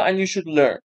example, and you should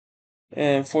learn.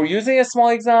 And for using a small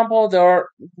example, there are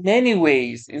many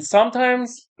ways. And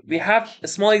sometimes we have a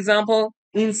small example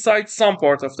inside some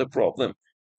part of the problem.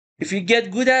 If you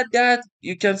get good at that,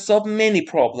 you can solve many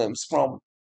problems from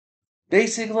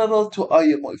basic level to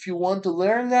IMO. If you want to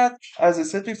learn that, as I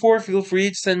said before, feel free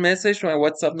to send message to my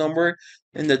WhatsApp number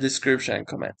in the description and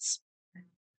comments.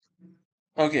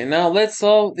 Okay, now let's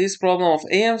solve this problem of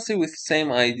AMC with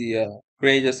same idea,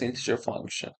 greatest integer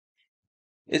function.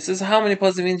 It says how many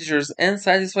positive integers n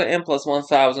satisfy n plus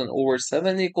 1000 over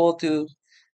 7 equal to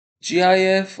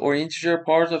GIF or integer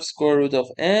part of square root of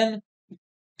n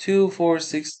 2, 4,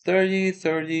 6, 30,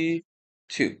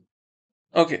 32.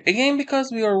 Okay, again, because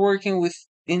we are working with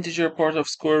integer part of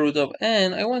square root of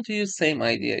n, I want to use same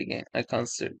idea again. I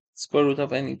consider square root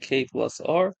of n in k plus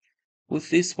r, with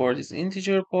this part is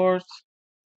integer part,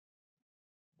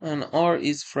 and r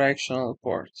is fractional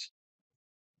part.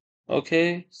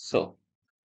 Okay, so,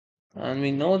 and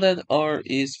we know that r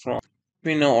is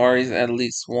we know r is at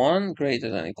least 1, greater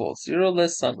than or equal to 0,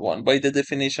 less than 1, by the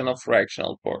definition of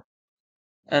fractional part.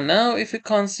 And now if we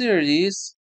consider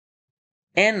this,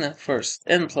 n first,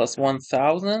 n plus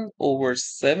 1000 over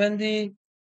 70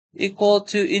 equal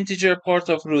to integer part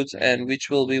of root n, which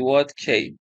will be what?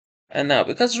 K. And now,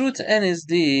 because root n is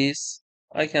this,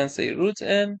 I can say root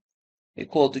n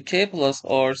equal to k plus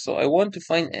r, so I want to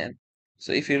find n.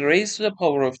 So if you raise to the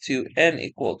power of 2, n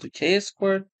equal to k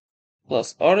squared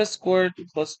plus r squared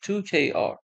plus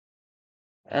 2kr.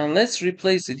 And let's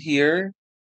replace it here.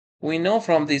 We know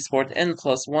from this part n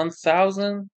plus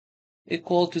 1000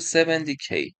 equal to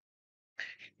 70k.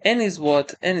 N is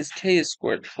what? N is k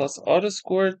squared plus r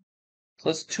squared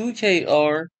plus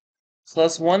 2kr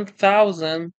plus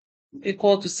 1000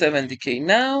 equal to 70k.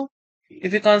 Now,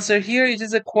 if you consider here, it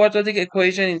is a quadratic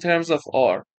equation in terms of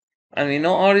r. And we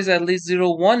know r is at least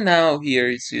 0, 1. Now here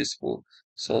it's useful.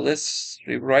 So let's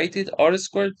rewrite it. R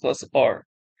squared plus r.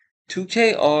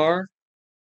 2kr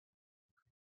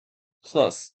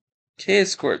plus k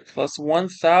squared plus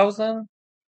 1000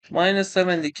 minus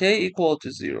 70k equal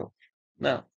to 0.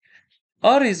 Now,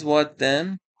 r is what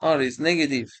then? R is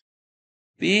negative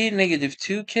b negative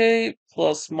 2k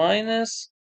plus minus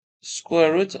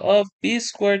square root of b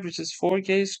squared, which is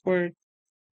 4k squared,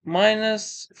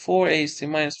 minus 4ac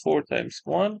minus 4 times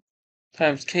 1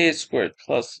 times k squared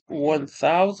plus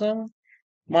 1000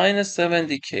 minus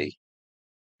 70k.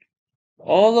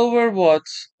 All over what?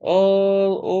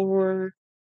 All over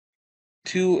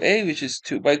 2a, which is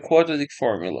 2, by quadratic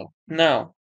formula.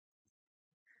 Now,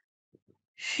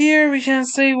 here we can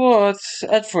say what?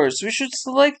 At first, we should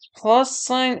select plus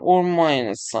sign or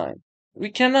minus sign.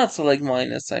 We cannot select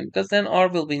minus sign because then r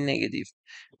will be negative.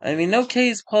 And we know k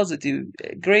is positive,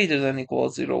 greater than or equal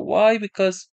to 0. Why?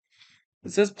 Because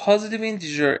it says positive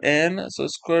integer n, so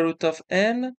square root of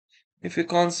n. If you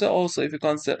consider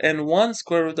n1,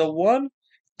 square root of 1,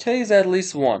 k is at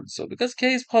least 1. So because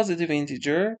k is positive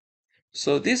integer,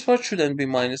 so this part shouldn't be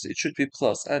minus, it should be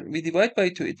plus. And we divide by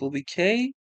 2, it will be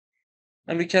k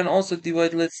And we can also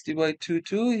divide, let's divide 2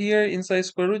 here inside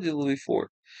square root, it will be 4.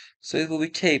 So it will be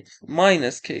k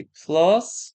minus k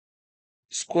plus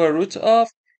square root of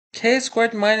k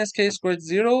squared minus k squared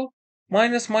 0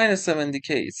 minus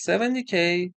 70k.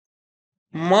 70k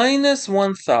minus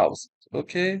 1000.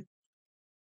 Okay.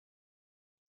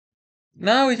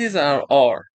 Now it is our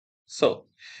r. So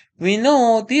we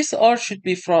know this r should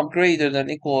be from greater than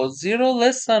equal 0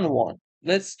 less than 1.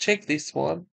 Let's check this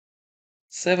one.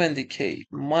 70k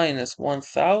minus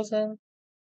 1000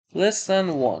 less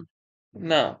than 1.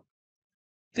 Now,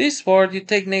 this part you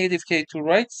take negative k to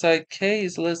right side, k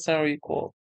is less than or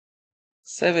equal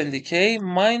 70k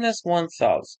minus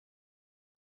 1000.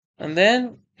 And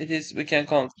then we can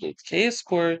conclude k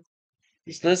squared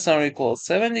is less than or equal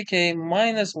 70k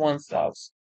minus 1000.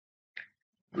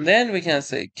 And then we can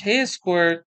say k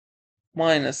squared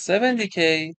minus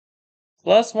 70k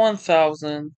plus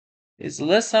 1000 is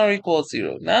less than or equal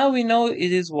 0. Now we know it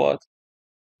is what?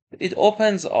 It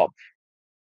opens up.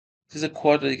 It is a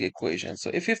quadratic equation. So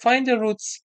if you find the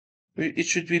roots, it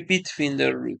should be between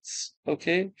the roots.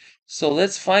 Okay? So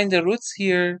let's find the roots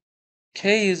here.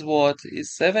 K is what?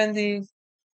 Is 70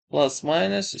 plus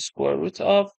minus square root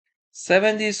of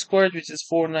 70 squared, which is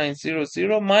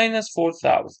 4900, minus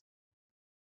 4000.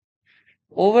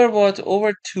 Over what?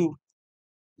 Over 2.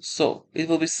 So it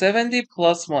will be 70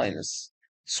 plus minus.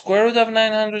 Square root of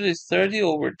 900 is 30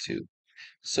 over 2.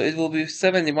 So it will be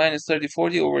 70 minus 30,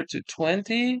 40 over 2,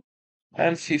 20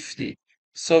 and 50.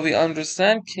 So we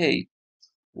understand K.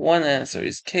 One answer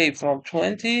is K from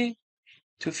 20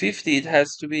 to 50. It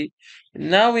has to be.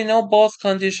 Now we know both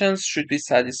conditions should be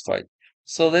satisfied.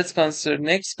 So let's consider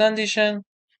next condition.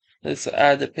 Let's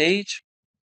add a page.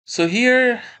 So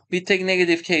here we take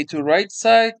negative K to right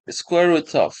side, square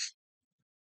root of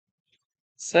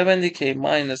 70k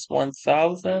minus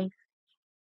 1000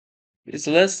 is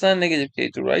less than negative k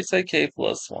to right side k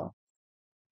plus 1.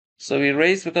 So we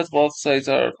raise, because both sides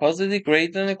are positive,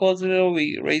 greater than or equal to 0,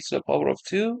 we raise to the power of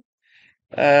 2,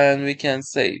 and we can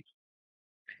say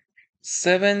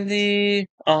 70,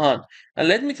 and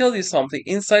let me tell you something,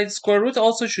 inside square root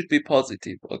also should be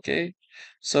positive, okay?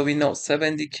 So we know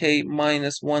 70k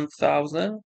minus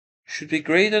 1000 should be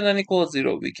greater than or equal to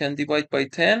 0. We can divide by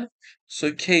 10,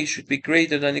 so k should be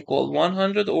greater than or equal to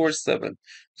 100 over 7.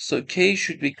 So k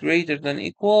should be greater than or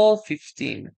equal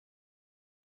 15.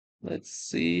 Let's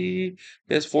see.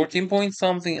 There's 14 point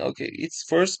something. Okay, its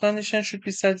first condition should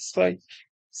be satisfied.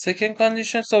 Second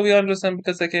condition, so we understand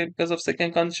because of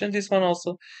second condition, this one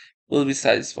also will be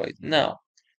satisfied. Now,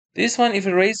 this one, if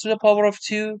we raise to the power of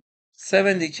 2,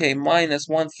 70k minus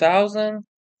 1000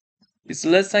 is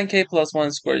less than k plus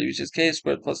 1 squared, which is k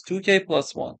squared plus 2k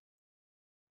plus 1.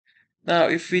 Now,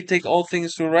 if we take all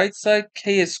things to right side,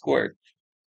 k squared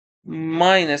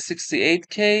minus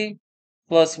 68k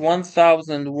plus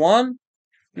 1001.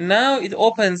 Now it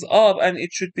opens up and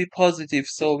it should be positive.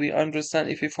 So we understand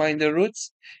if we find the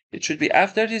roots, it should be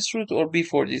after this root or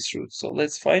before this root. So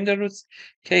let's find the roots.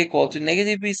 K equal to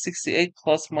negative b 68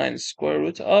 plus minus square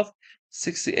root of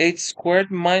 68 squared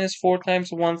minus 4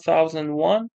 times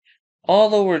 1001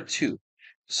 all over 2.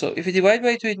 So if we divide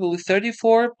by 2, it will be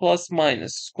 34 plus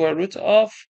minus square root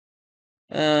of,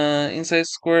 inside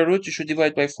square root, you should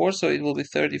divide by 4, so it will be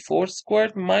 34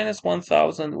 squared minus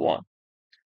 1001.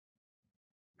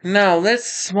 Now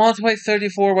let's multiply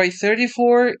 34 by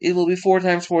 34. It will be 4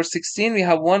 times 4, 16. We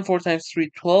have 1. 4 times 3,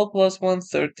 12 plus 1,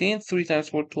 13. 3 times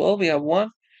 4, 12. We have 1.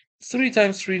 3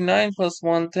 times 3, 9 plus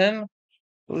 1, 10.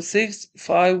 6,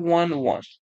 5, 1, 1.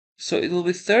 So it will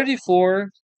be 34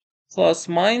 plus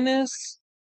minus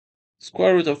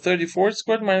square root of 34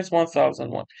 squared minus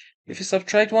 1001. If you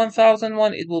subtract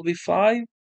 1001, it will be 5.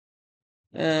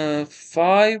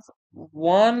 5,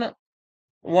 1,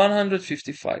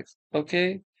 155.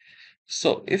 Okay?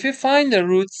 So if you find the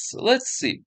roots, let's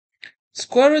see.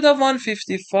 Square root of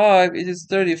 155, it is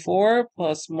 34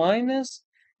 plus minus,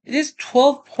 it is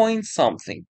 12 point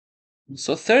something.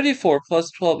 So 34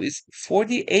 plus 12 is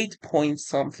 48 point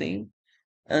something.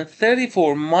 And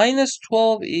 34 minus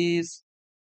 12 is,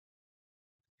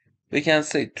 we can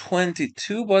say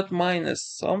 22, but minus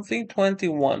something,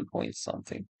 21 point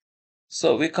something.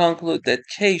 So we conclude that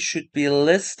k should be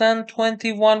less than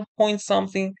 21 point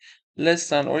something, less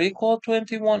than or equal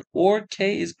 21, or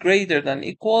k is greater than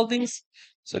equal this,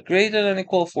 so greater than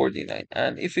equal 49.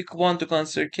 And if we want to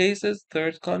consider cases,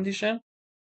 third condition,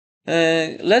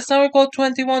 less than or equal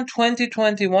 21, 20,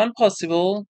 21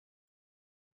 possible,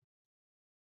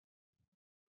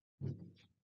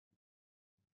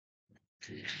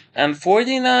 and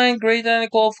 49 greater than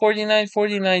equal 49,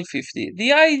 49, 50.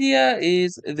 The idea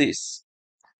is this.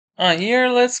 Here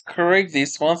let's correct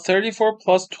this one. 34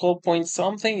 plus 12 point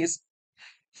something is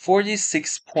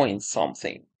 46 point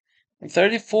something. And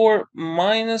 34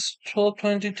 minus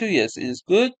 1222, yes, it is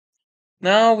good.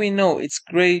 Now we know it's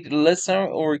less than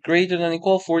or greater than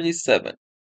equal 47.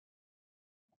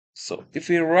 So if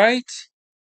we write,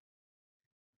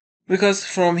 because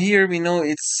from here we know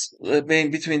it's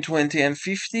between 20 and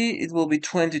 50, it will be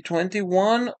 20,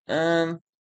 21, and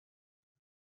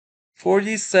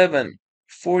 47,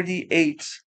 48,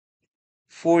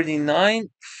 49,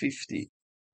 50.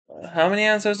 How many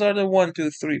answers are there? 1, 2,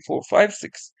 3, 4, 5,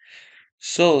 6.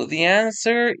 So the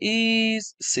answer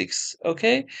is 6.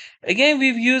 Okay. Again,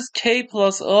 we've used k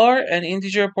plus r, an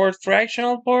integer part,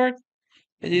 fractional part.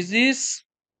 It is this.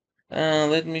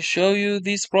 Let me show you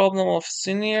this problem of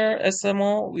senior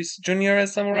SMO with junior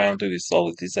SMO round 2. We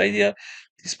solve with this idea.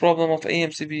 This problem of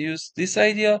AMC, we use this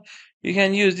idea. You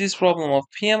can use this problem of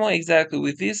PMO exactly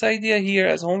with this idea here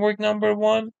as homework number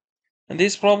 1. And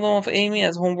this problem of Amy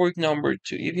as homework number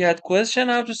 2. If you had question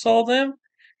how to solve them,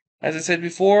 as I said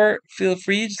before, feel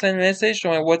free to send a message to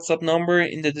my WhatsApp number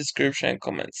in the description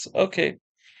comments. Okay,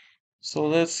 so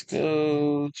let's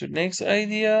go to next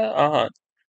idea.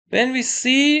 When we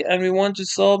see and we want to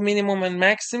solve minimum and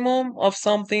maximum of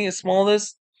something,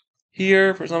 smallest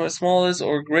here, for example, smallest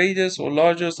or greatest or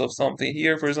largest of something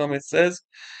here, for example, it says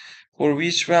for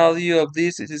which value of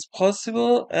this it is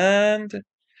possible. And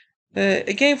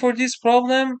again, for this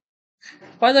problem,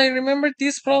 but I remember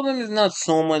this problem is not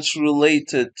so much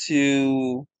related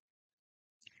to,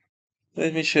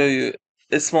 let me show you,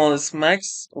 smallest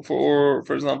max for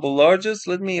example, largest.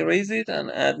 Let me erase it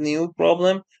and add new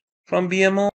problem from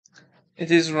BMO. It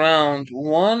is round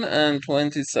 1 and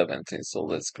 2017, so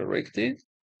let's correct it.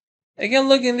 Again,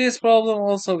 look in this problem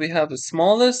also we have the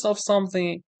smallest of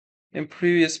something. In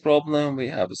previous problem we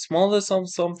have the smallest of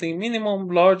something, minimum,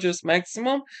 largest,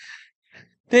 maximum.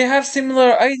 They have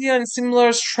similar idea and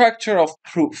similar structure of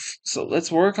proof. So let's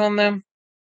work on them.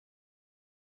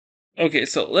 Okay,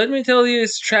 so let me tell you a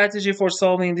strategy for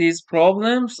solving these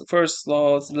problems. First,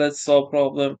 let's solve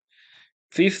problem.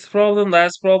 Fifth problem,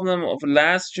 last problem of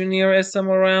last junior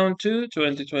SMO round 2,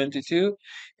 2022.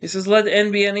 It says let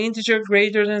n be an integer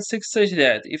greater than 6 such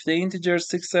that if the integers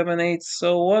 6, 7, 8,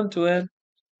 so on to n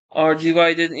are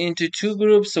divided into two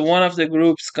groups, so one of the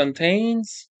groups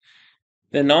contains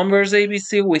the numbers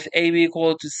ABC with AB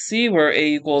equal to C, where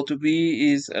A equal to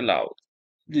B is allowed.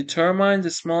 Determine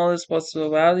the smallest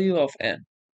possible value of n.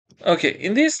 Okay,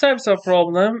 in these types of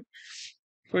problem,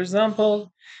 for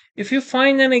example, if you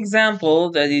find an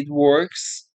example that it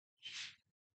works,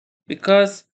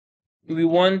 because we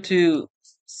want to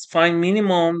find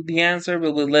minimum, the answer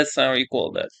will be less than or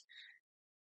equal that.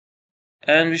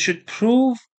 And we should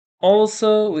prove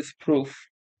also with proof.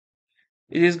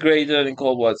 It is greater than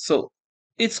equal what? So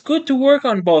it's good to work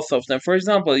on both of them. For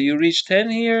example, you reach 10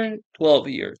 here, 12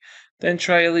 here. Then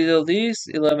try a little this,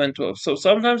 11, 12. So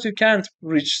sometimes you can't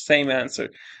reach same answer.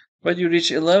 But you reach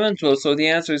 11, 12. So the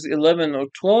answer is 11 or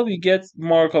 12, you get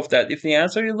mark of that. If the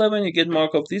answer is 11, you get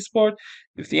mark of this part.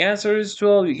 If the answer is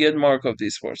 12, you get mark of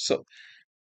this part. So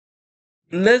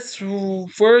let's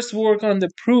first work on the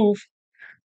proof.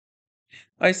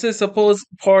 I say suppose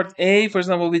part A, for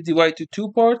example, we divide to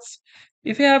two parts.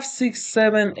 If you have 6,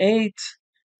 7, 8,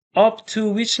 up to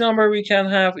which number we can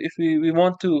have if we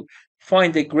want to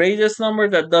find the greatest number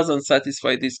that doesn't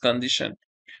satisfy this condition.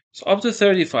 So up to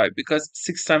 35, because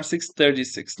 6 times 6,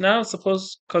 36. Now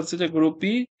suppose consider group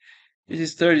B. It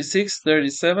is 36,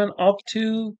 37, up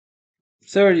to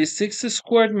 36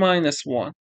 squared minus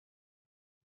 1.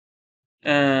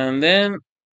 And then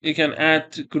you can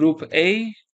add to group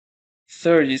A,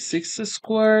 36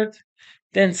 squared,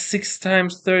 then 6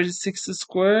 times 36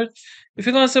 squared. If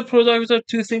you consider product of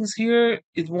two things here,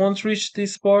 it won't reach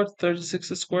this part, 36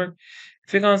 squared.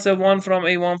 If you consider 1 from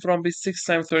A, 1 from B, 6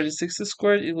 times 36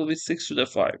 squared, it will be 6 to the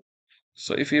 5.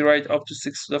 So if you write up to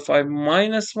 6 to the 5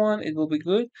 minus 1, it will be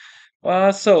good.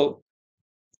 So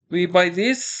we by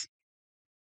this,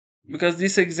 because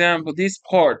this example, this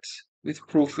part with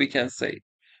proof, we can say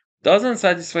doesn't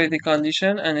satisfy the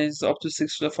condition and is up to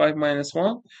 6 to the 5 minus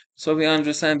 1. So we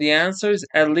understand the answer is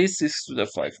at least 6 to the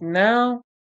 5. Now,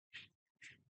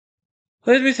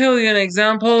 let me tell you an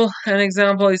example. An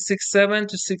example is 6, 7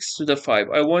 to 6 to the 5.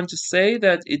 I want to say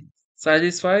that it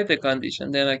satisfies the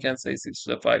condition. Then I can say 6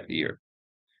 to the 5 here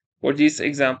for this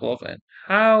example of n.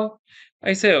 How?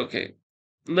 I say, okay,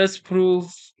 let's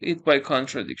prove it by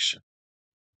contradiction.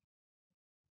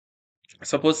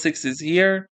 Suppose 6 is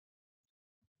here,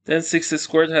 then 6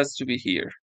 squared has to be here.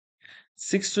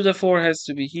 6 to the 4 has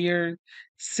to be here.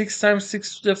 6 times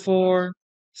 6 to the 4,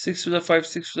 6 to the 5,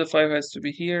 6 to the 5 has to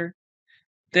be here.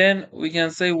 Then we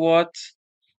can say what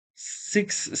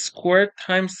 6 squared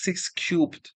times 6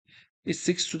 cubed is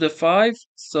 6 to the 5.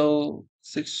 So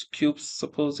 6 cubes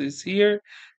suppose is here.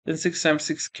 Then 6 times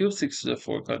 6 cubed, 6 to the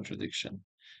 4 contradiction.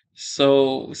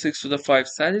 So 6 to the 5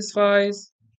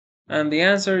 satisfies. And the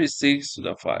answer is 6 to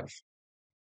the 5.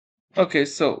 Okay,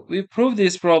 so we proved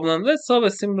this problem. Let's solve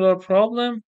a similar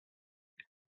problem.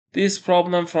 This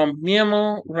problem from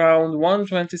MIMO round 1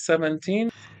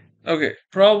 2017. Okay,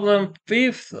 problem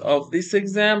fifth of this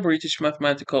exam, British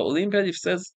Mathematical Olympiad. It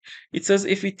says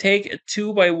if we take a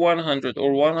 2 by 100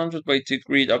 or 100 by 2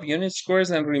 grid of unit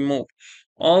squares and remove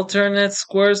alternate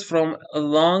squares from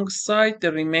alongside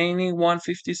the remaining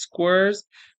 150 squares,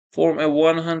 form a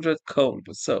 100 cone.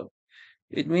 So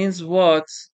it means what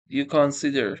you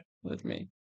consider. Let me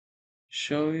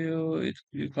show you it.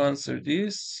 You consider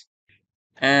this,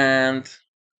 and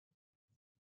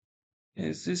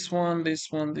is this one, this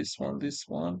one, this one, this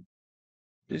one.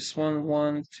 This one,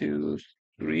 one, two,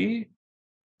 three.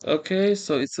 Okay,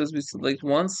 so it says we select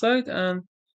one side and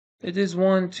it is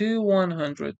 1, 2,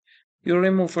 100. You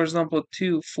remove, for example,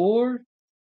 2, 4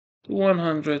 to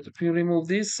 100. If you remove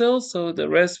these cells, so the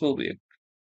rest will be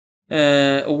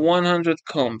 100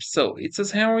 combs. So it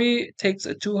says Henry takes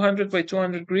a 200 by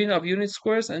 200 grid of unit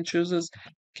squares and chooses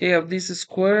k of these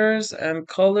squares and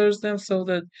colors them so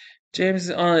that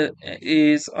James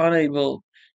is unable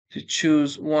to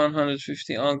choose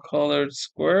 150 uncolored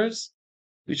squares,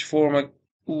 which form a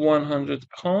 100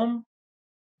 comb.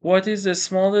 What is the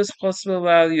smallest possible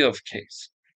value of k?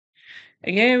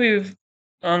 Again, we've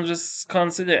just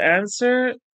consider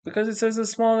answer because it says the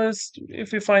smallest.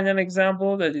 If we find an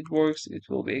example that it works, it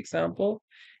will be example.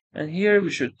 And here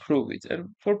we should prove it.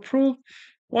 And for proof,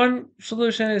 one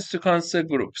solution is to consider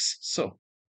groups. So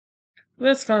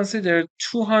let's consider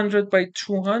 200 by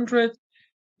 200.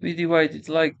 We divide it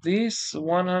like this: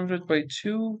 100 by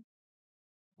 2,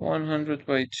 100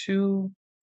 by 2,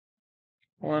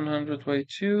 100 by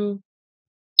 2.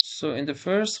 So in the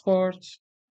first part,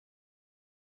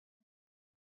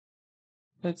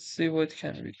 let's see what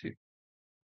can we do.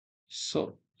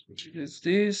 So it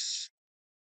is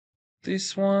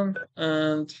this one,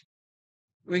 and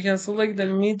we can select the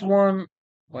mid one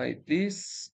by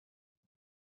this.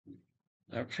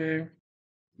 Okay,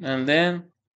 and then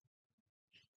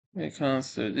we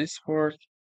consider this part,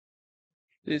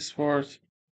 this part,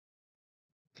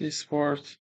 this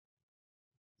part,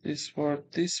 this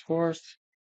part, this part,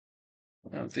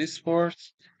 and this part.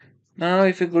 Now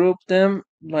if we group them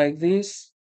like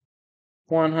this: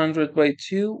 100 by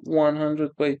 2,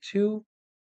 100 by 2,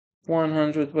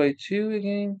 100 by 2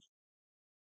 again.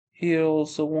 Here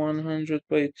also 100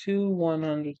 by 2,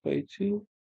 100 by 2,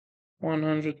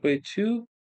 100 by 2.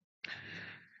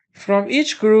 From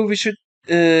each group, we should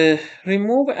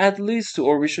remove at least two,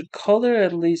 or we should color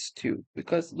at least two.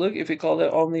 Because look, if we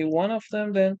color only one of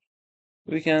them, then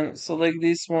we can select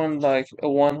this one like a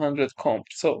 100 comp.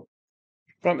 So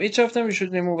from each of them, we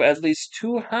should remove at least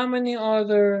two. How many are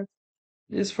there?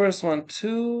 This first one,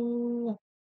 two,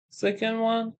 second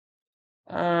one,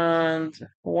 and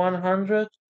 100.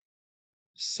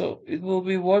 So it will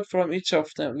be what from each of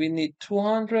them? We need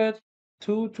 200,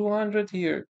 200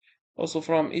 here. Also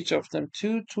from each of them,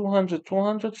 200,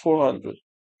 200, 400.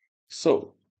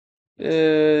 So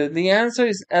the answer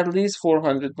is at least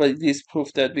 400 by this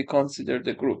proof that we consider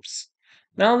the groups.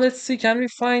 Now let's see, can we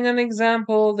find an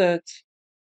example that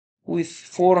with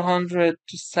 400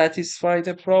 to satisfy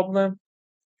the problem?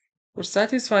 For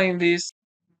satisfying this,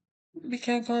 we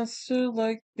can consider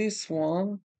like this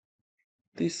one,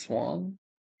 this one,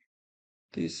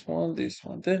 this one, this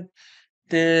one. Then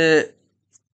the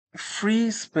free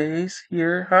space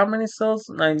here, how many cells?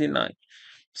 99.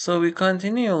 So we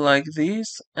continue like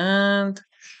this, and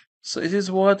so it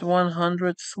is what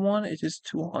 100th one? It is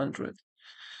 200.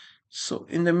 So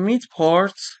in the mid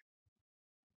part,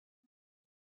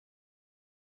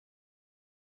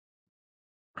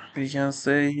 we can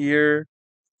say here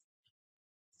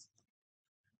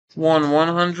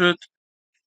 100.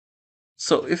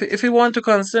 So if we want to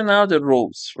consider now the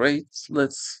rows, right?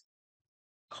 Let's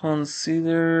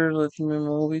consider, let me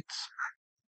move it,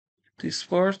 this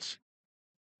part.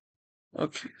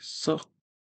 Okay, so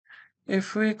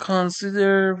if we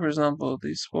consider, for example,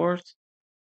 this part,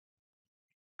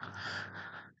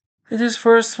 it is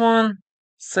first one,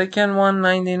 second one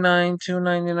 99,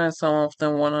 299, some of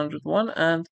them 101,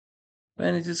 and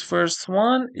when it is first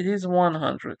one, it is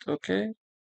 100, okay?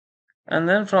 And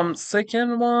then from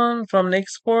second one, from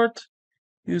next part,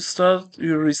 you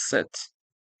reset.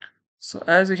 So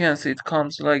as you can see, it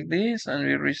comes like this, and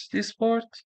we reach this part,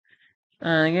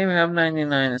 and again we have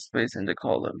 99 space in the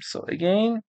column. So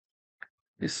again,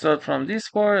 We start from this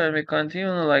part and we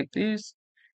continue like this.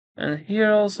 And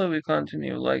here also we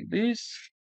continue like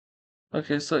this.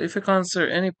 Okay, so if we consider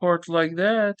any part like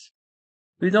that,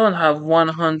 we don't have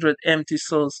 100 empty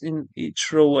cells in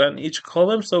each row and each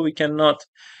column, so we cannot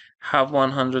have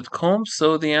 100 combs.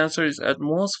 So the answer is at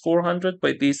most 400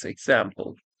 by this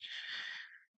example.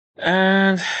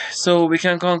 And so we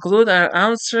can conclude our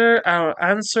answer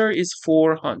is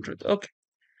 400. Okay.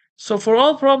 So for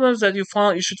all problems that you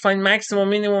found, you should find maximum,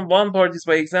 minimum. One part is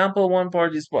by example, one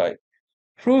part is by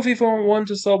proof. If you want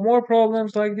to solve more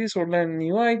problems like this or learn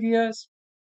new ideas,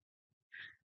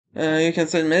 you can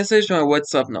send message to my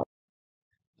WhatsApp now.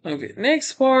 Okay,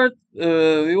 next part,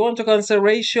 we want to consider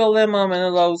ratio lemma,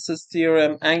 Menelaus's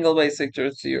theorem, angle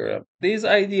bisector theorem. These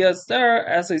ideas there,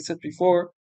 as I said before,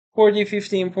 40,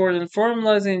 50 important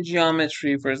formulas in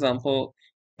geometry. For example,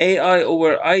 AI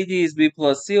over ID is B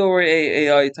plus C over A,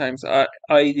 AI times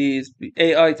ID is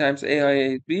AI times AI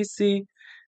is BC.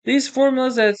 These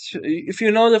formulas that, if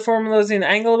you know the formulas in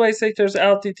angle bisectors,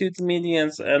 altitudes,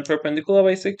 medians, and perpendicular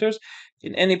bisectors,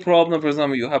 in any problem, for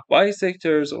example, you have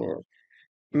bisectors or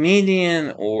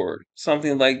median or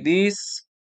something like this,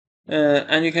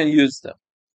 and you can use them.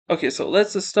 Okay, so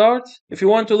let's start. If you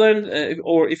want to learn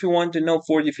or if you want to know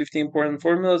 40, 50 important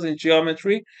formulas in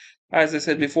geometry, as I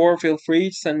said before, feel free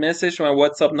to send message to my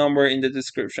WhatsApp number in the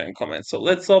description comment. So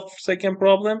let's solve second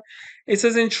problem. It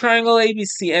says in triangle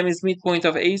ABC, M is midpoint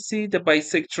of AC, the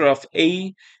bisector of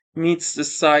A meets the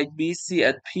side BC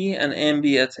at P and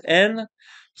MB at N.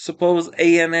 Suppose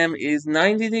A and M is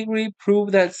 90 degree.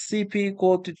 Prove that CP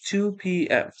equal to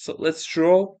 2PM. So let's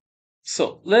draw.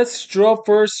 So let's draw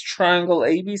first triangle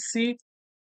ABC.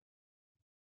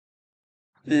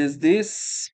 Is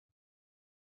this?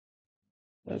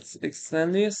 Let's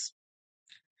extend this.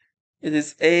 It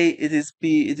is A, it is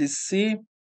B, it is C.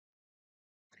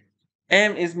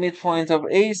 M is midpoint of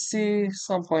AC,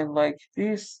 some point like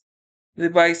this. The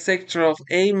bisector of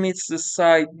A meets the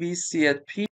side BC at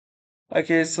P.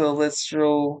 Okay, so let's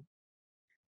draw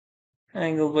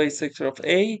angle bisector of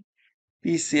A,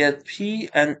 BC at P,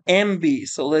 and MB.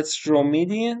 So let's draw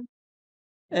median.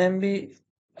 MB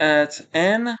at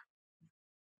N.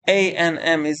 A and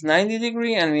M is 90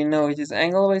 degree, and we know it is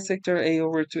angle bisector A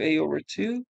over 2, A over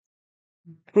 2.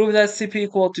 Prove that CP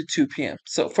equal to 2PM.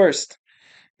 So first,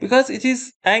 because it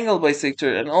is angle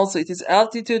bisector and also it is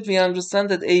altitude, we understand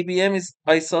that ABM is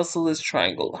isosceles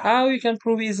triangle. How you can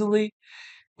prove easily?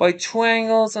 By two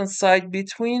angles and side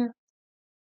between.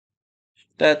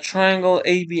 That triangle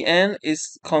ABN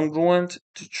is congruent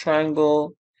to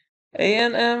triangle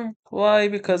ANM. Why?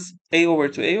 Because A over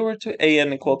 2, A over 2,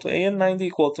 AN equal to AN, 90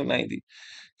 equal to 90.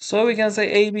 So we can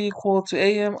say AB equal to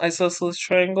AM, isosceles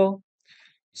triangle.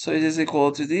 So it is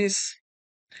equal to this.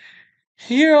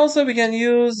 Here also we can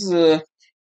use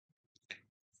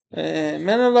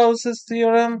Menelaus's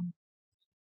theorem.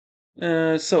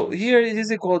 So here it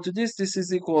is equal to this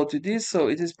is equal to this, so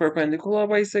it is perpendicular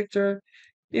bisector.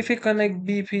 If we connect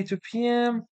BP to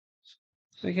PM,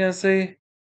 we can say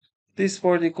this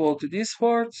part equal to this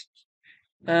part,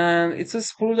 and it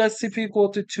says prove that CP equal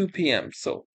to 2PM.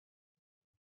 So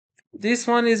this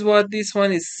one is what this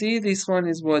one is C, this one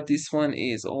is what this one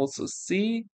is also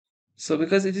C. So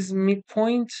because it is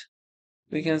midpoint,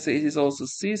 we can say it is also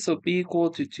C, so B equal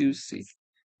to 2C.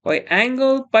 By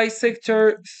angle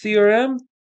bisector theorem,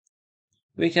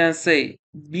 we can say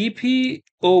BP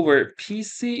over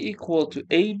PC equal to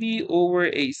AB over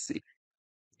AC.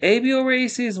 AB over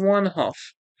AC is 1/2.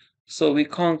 So we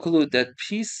conclude that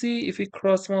PC, if we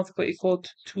cross multiply, equal to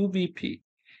 2BP.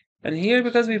 And here,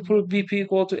 because we proved BP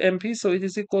equal to MP, so it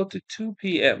is equal to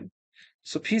 2PM.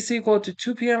 So PC equal to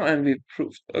 2PM, and we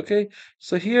proved, okay?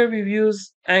 So here we've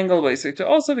used angle bisector.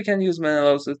 Also, we can use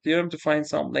Menelaus's theorem to find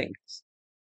some lengths.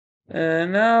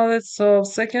 Now let's solve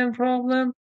second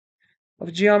problem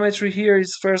of geometry. Here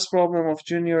is first problem of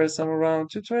junior summer round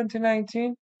to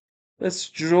 2019. Let's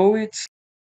draw it.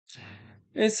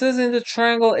 It says in the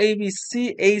triangle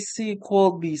ABC, AC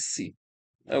equal BC.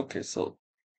 Okay, so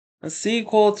C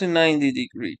equal to 90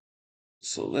 degree.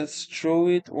 So let's draw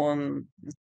it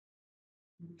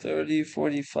 130,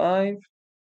 45,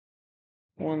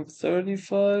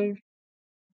 135.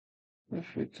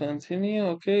 If we continue,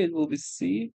 okay, it will be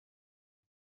C.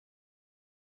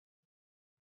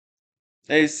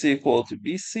 AC equal to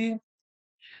BC.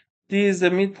 D is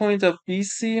the midpoint of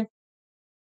BC.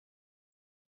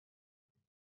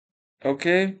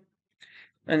 Okay.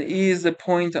 And E is the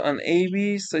point on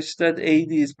AB such that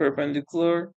AD is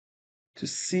perpendicular to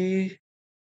C.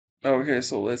 Okay,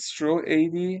 so let's draw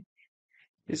AD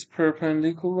is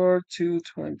perpendicular to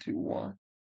 21.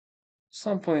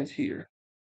 Some point here.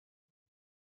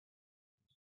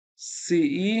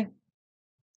 CE.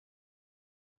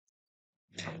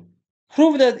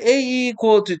 Prove that AE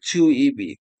equal to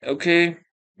 2EB. Okay?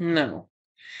 Now,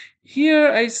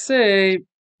 here I say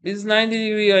is 90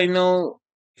 degree, I know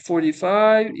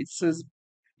 45. It says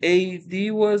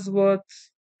AD was what?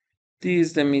 D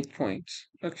is the midpoint.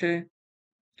 Okay?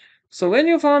 So when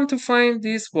you want to find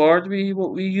this part, we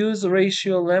use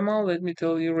ratio lemma. Let me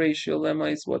tell you, ratio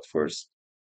lemma is what first.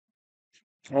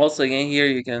 Also, again, here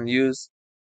you can use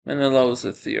Menelau's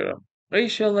theorem.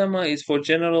 Ratio lemma is for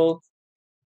general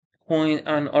point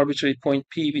an arbitrary point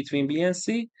P between B and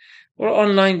C, or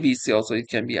on line BC also it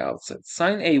can be outside.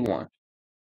 Sine A1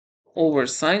 over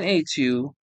sine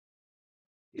A2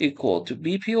 equal to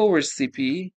BP over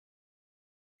CP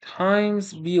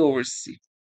times B over C.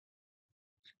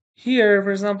 Here,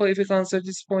 for example, if you consider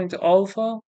this point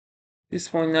alpha, this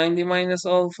point 90 minus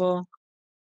alpha,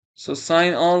 so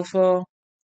sine alpha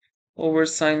over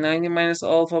sine 90 minus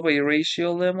alpha by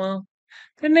ratio lemma.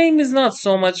 The name is not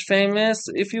so much famous.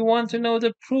 If you want to know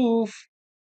the proof,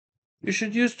 you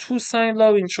should use two sine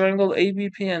law in triangle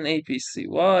ABP and APC.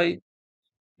 Why?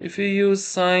 If you use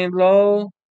sine law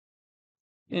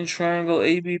in triangle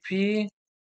ABP,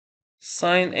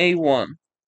 sine A1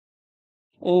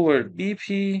 over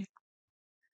BP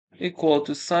equal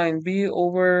to sine B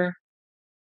over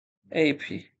AP.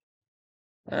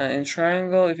 In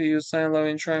triangle, if you use sine law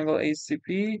in triangle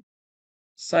ACP,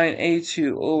 sine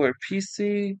A2 over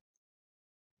PC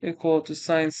equal to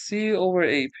sine C over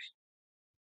AP.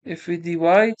 If we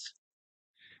divide,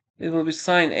 it will be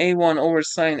sine A1 over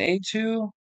sine A2.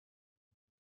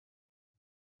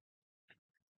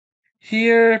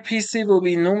 Here, PC will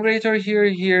be numerator here.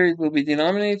 Here, it will be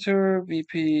denominator.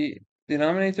 BP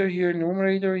denominator here,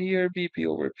 numerator here. BP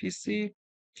over PC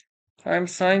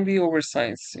times sine B over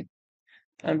sine C.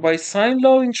 And by sine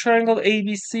law in triangle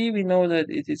ABC, we know that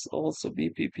it is also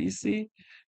BPPC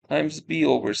times B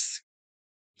over C.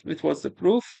 It was the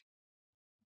proof.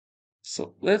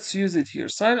 So let's use it here.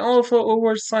 Sine alpha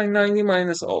over sine 90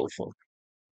 minus alpha.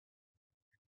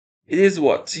 It is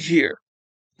what here?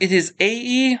 It is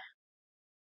AE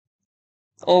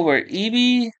over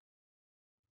EB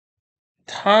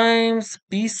times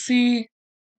BC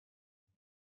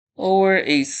over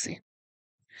AC.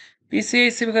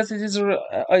 BCAC because it is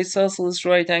isosceles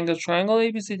right angle triangle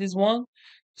ABC, it is 1.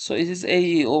 So it is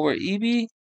AE over EB.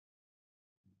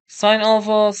 Sine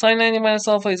alpha, sine 90 minus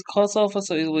alpha is cos alpha,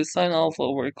 so it will be sine alpha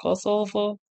over cos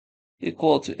alpha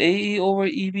equal to AE over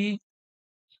EB.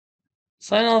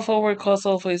 Sine alpha over cos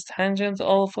alpha is tangent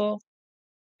alpha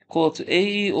equal to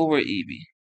AE over EB.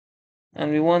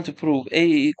 And we want to prove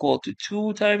AE equal to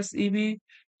 2 times EB,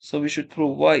 so we should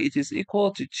prove why it is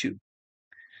equal to 2.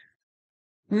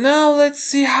 Now let's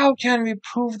see how can we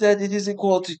prove that it is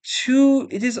equal to 2.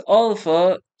 It is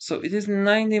alpha, so it is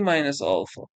 90 minus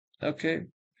alpha. Okay?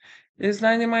 It is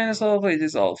 90 minus alpha, it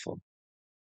is alpha.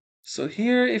 So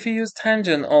here, if you use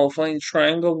tangent alpha in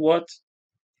triangle what?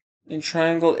 In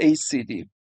triangle ACD.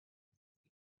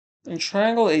 In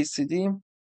triangle ACD,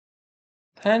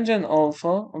 tangent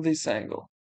alpha of this angle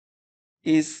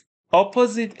is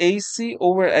opposite AC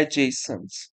over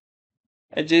adjacent.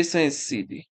 Adjacent is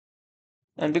CD.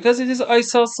 And because it is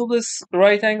isosceles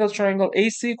right angle triangle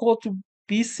AC equal to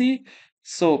BC,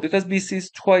 so because BC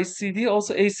is twice CD,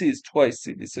 also AC is twice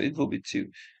CD, so it will be 2.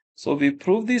 So we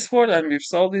proved this part and we've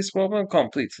solved this problem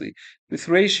completely with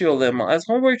ratio lemma. As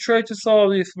homework, try to solve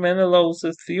with Menelau's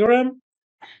theorem.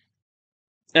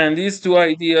 And these two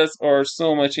ideas are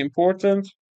so much important.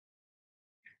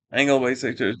 Angle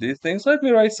bisectors, these things. Let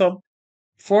me write some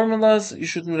formulas you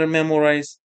should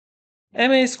memorize.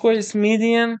 MA squared is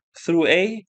median through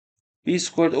A. B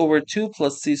squared over 2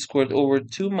 plus C squared over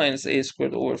 2 minus A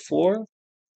squared over 4.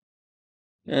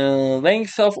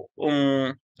 Length of,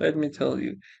 let me tell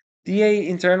you. DA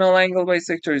internal angle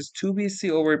bisector is 2BC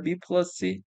over B plus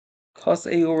C cos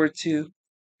A over 2.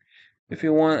 If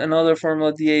you want another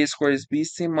formula, DA squared is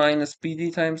BC minus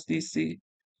BD times DC.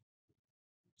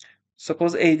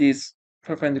 Suppose AD is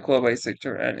perpendicular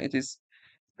bisector and it is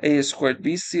A squared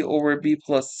BC over B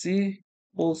plus C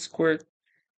whole squared.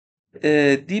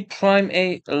 D prime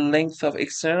A length of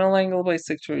external angle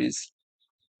bisector is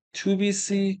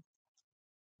 2BC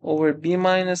over B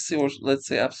minus C, or let's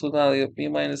say absolute value of B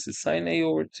minus is sine A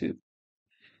over 2.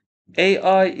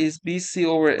 AI is BC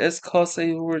over S cos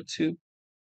A over 2.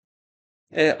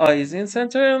 AI is in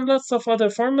center and lots of other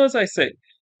formulas. I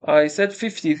said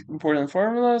 50 important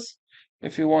formulas.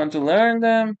 If you want to learn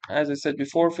them, as I said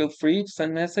before, feel free to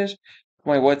send message.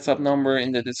 My WhatsApp number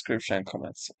in the description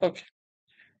comments. Okay,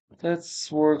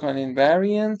 let's work on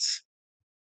invariant.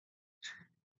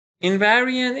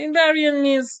 Invariant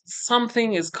means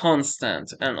something is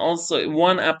constant, and also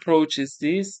one approach is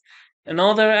this,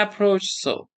 another approach,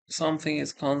 so something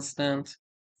is constant.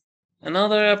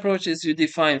 Another approach is you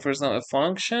define, for example, a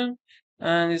function,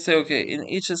 and you say, okay, in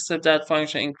each step that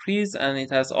function increase and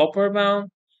it has upper bound.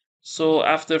 So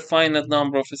after finite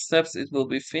number of steps, it will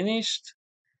be finished.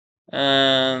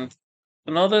 And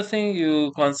another thing,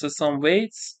 you consider some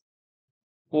weights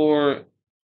for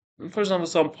example,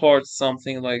 some parts,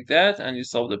 something like that, and you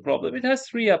solve the problem. It has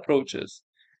three approaches.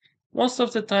 Most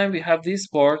of the time, we have this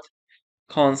part,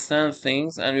 constant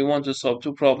things, and we want to solve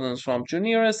two problems from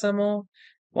junior SMO,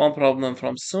 one problem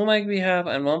from SUMAC we have,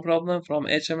 and one problem from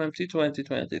HMMT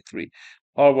 2023,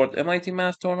 Harvard MIT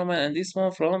Math Tournament, and this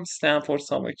one from Stanford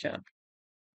Summer Camp.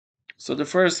 So the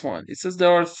first one, it says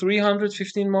there are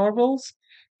 315 marbles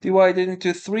divided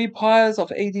into three piles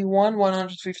of 81,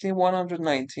 115,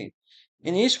 119.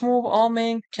 In each move,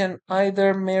 Allame can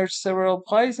either merge several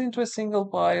piles into a single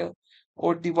pile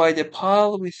or divide a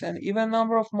pile with an even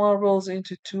number of marbles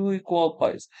into two equal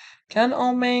piles. Can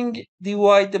Allame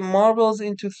divide the marbles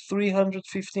into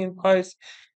 315 piles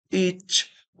each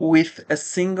with a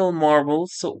single marble?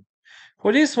 So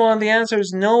for this one, the answer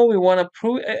is no. We want to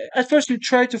prove. At first, you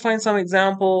try to find some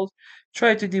examples,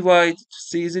 try to divide to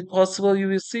see is it possible. You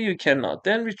will see you cannot.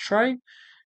 Then we try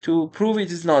to prove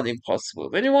it is not impossible.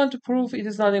 When you want to prove it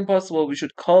is not impossible, we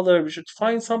should color. We should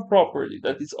find some property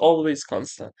that is always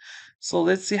constant. So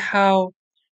let's see how.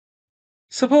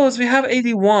 Suppose we have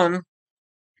 81,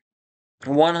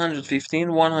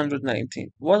 115,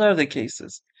 119. What are the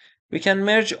cases? We can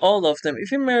merge all of them.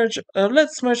 If you merge,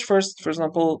 let's merge first, for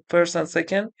example, first and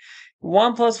second.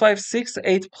 1 plus 5, 6,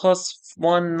 8 plus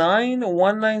 1, 9,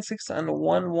 196, and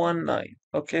 119.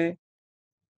 Okay?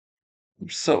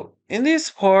 So, in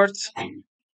this part,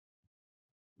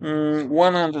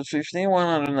 115,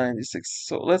 196.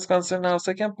 So, let's consider now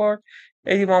second part.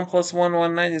 81 plus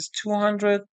 119 is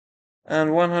 200,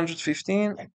 and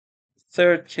 115.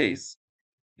 Third case.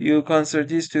 You consider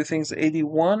these two things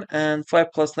 81 and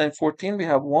 5 plus 9, 14. We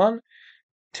have 1,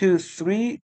 2,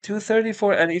 3,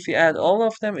 234. And if you add all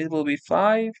of them, it will be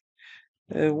 5,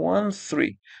 1,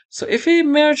 3. So if we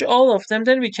merge all of them,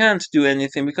 then we can't do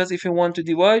anything because if you want to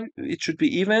divide, it should be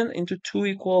even into two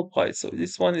equal pies. So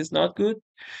this one is not good.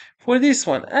 For this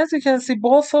one, as you can see,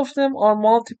 both of them are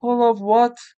multiple of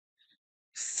what?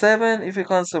 7, if you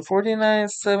consider 49,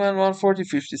 7, 140,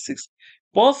 56.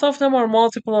 Both of them are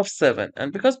multiple of 7.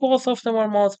 And because both of them are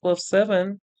multiple of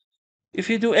 7, if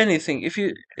you do anything,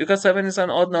 because 7 is an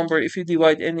odd number, if you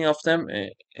divide any of them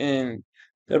in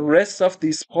the rest of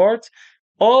this part,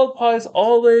 all pies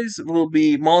always will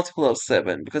be multiple of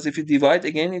 7. Because if you divide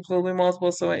again, it will be multiple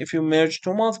of 7. If you merge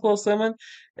two multiple of 7,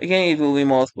 again, it will be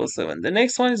multiple of 7. The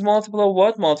next one is multiple of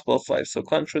what? Multiple of 5. So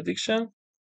contradiction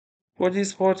for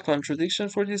this part, contradiction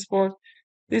for this part.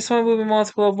 This one will be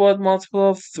multiple of what? Multiple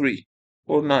of 3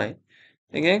 or 9.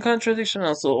 Again, contradiction,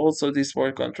 also this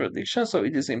word contradiction, so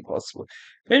it is impossible.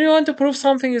 When you want to prove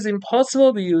something is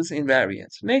impossible, we use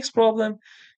invariant. Next problem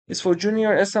is for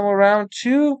junior SMO round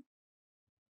 2,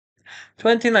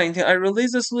 2019. I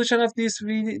released the solution of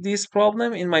this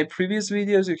problem in my previous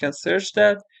videos. You can search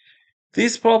that.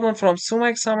 This problem from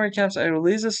SUMAC summer camps, I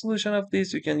released a solution of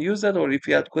this. You can use that, or if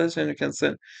you had questions, you can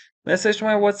send message to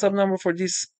my WhatsApp number for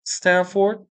this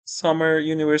Stanford Summer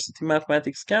University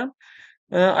Mathematics camp.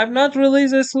 I've not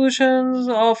released the solutions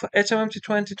of HMMT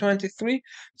 2023,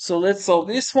 so let's solve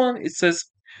this one. It says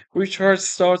recharge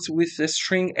starts with the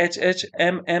string HHMMMMTT.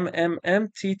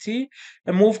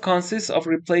 A move consists of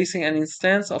replacing an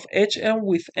instance of HM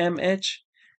with MH,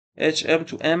 HM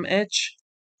to MH,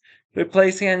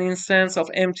 replacing an instance of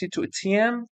MT to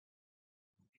TM,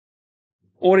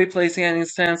 or replacing an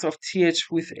instance of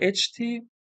TH with HT.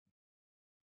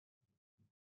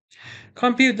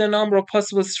 Compute the number of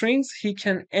possible strings he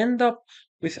can end up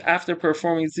with after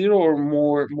performing 0 or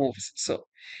more moves. So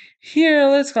here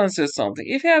let's consider something.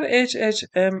 If you have H, H,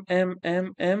 M, M,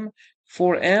 M, M,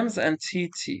 4 M's and T,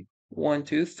 T. 1,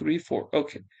 2, 3, 4.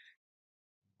 Okay.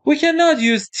 We cannot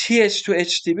use TH to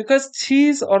HT because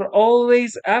T's are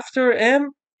always after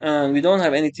M and we don't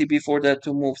have any T before that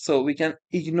to move. So we can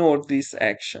ignore this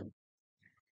action.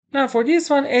 Now for this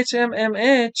one,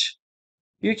 HMMH,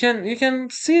 you can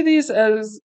see this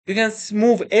as you can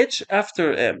move H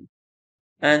after M,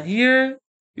 and here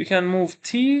you can move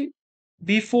T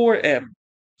before M.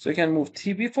 So you can move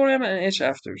T before M and H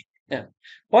after M.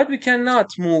 But we cannot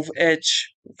move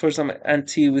H for example and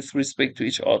T with respect to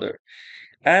each other.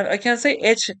 And I can say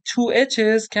two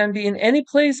H's can be in any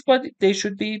place, but they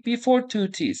should be before two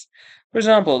T's. For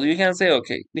example, you can say,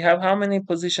 okay, we have how many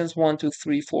positions? 1, 2,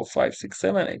 3, 4, 5, 6,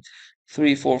 7, 8.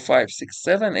 3, 4, 5, 6,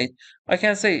 7, 8. I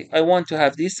can say I want to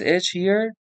have this edge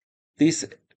here. This,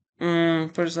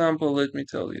 for example, let me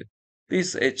tell you.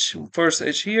 This edge, first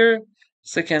edge here,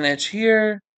 second edge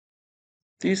here,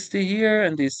 this T here,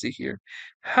 and this T here.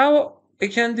 How I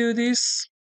can do this?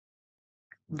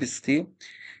 This T.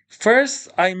 First,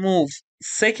 I move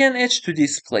second edge to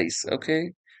this place,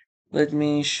 okay? Let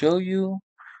me show you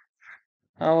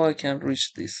how I can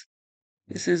reach this.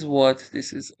 This is what?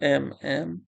 This is M,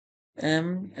 M,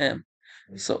 M, M.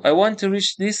 So I want to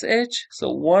reach this edge.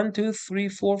 So 1, 2, 3,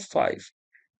 4, 5.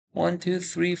 1, 2,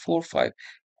 3, 4, 5,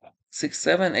 6,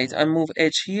 7, 8. I move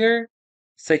edge here,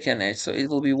 second edge. So it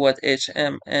will be what? H,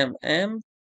 M, M, M,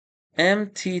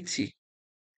 M, T, T.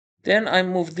 Then I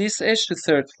move this edge to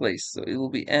third place. So it will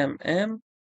be M, M,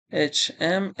 H,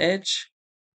 M, H,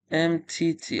 M,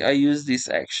 T, T. I use this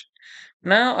action.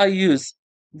 Now I use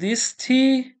this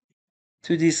T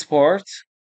to this part.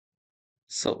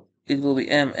 So it will be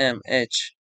M, M,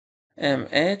 H, M,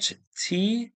 H,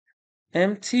 T,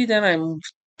 M, T. Then I move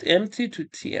M, T to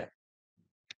T, M.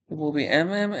 It will be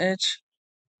M, M, H,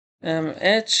 M,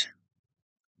 H,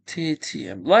 T, T,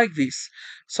 M. Like this.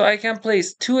 So I can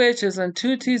place two H's and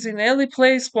two T's in any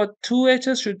place, but two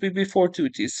H's should be before two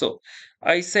T's. So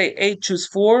I say H choose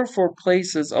 4 for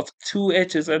places of two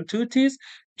H's and two T's.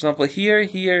 For example, here,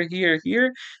 here, here,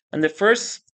 here. And the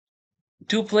first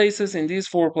two places in these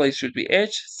 4 places should be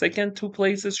H. Second two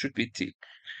places should be T.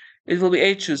 It will be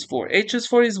H choose 4. H choose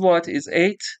 4 is what? Is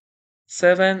 8,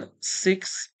 7,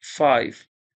 6, 5.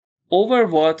 Over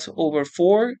what? Over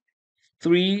 4,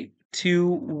 3, 2,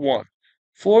 1.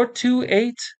 4, 2,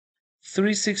 8,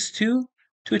 3, 6, 2.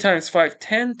 2 times 5,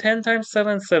 10. 10 times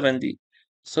 7, 70.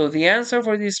 So the answer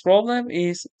for this problem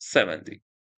is 70.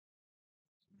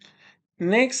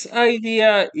 Next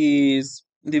idea is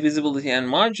divisibility and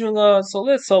modulo. So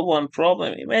let's solve one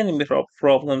problem. In many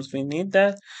problems we need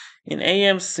that. In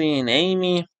AMC, in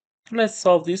AME. Let's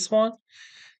solve this one.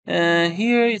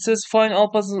 Here it says find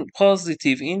all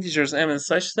positive integers m and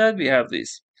such that we have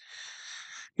this.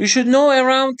 You should know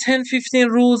around 10-15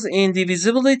 rules in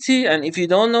divisibility, and if you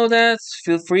don't know that,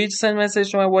 feel free to send a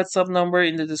message to my WhatsApp number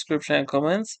in the description and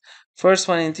comments. First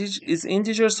one is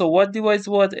integer, so what divides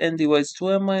what? N divides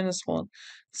 2n minus 1.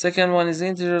 Second one is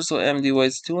integer, so m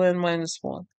divides 2n minus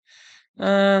 1.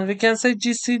 And we can say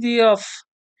GCD of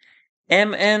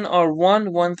mn are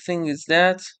 1. One thing is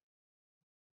that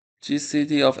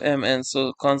GCD of mn,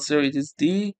 so consider it is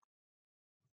d.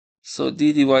 So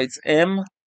d divides m.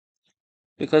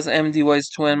 Because m divides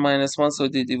 2n minus 1, so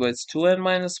d divides 2n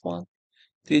minus 1.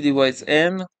 D divides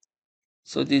n,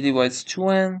 so d divides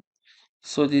 2n.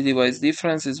 So d divides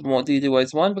difference is more, d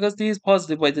divides 1, because d is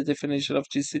positive by the definition of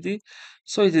GCD,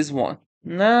 so it is 1.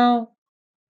 Now,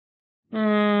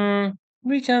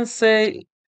 we can say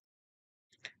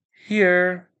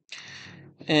here,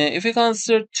 if we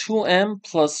consider 2m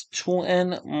plus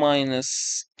 2n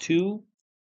minus 2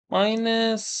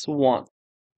 minus 1,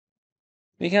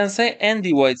 we can say n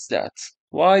divides that.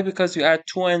 Why? Because you add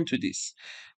 2n to this.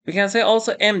 We can say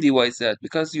also m divides that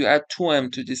because you add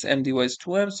 2m to this, m divides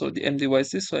 2m, so the m divides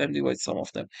this, so m divides some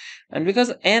of them. And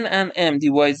because n and m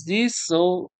divides this,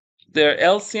 so their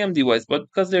LCM divides, but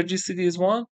because their GCD is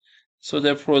 1, so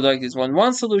their product is 1.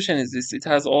 One solution is this. It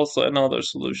has also another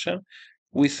solution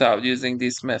without using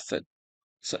this method.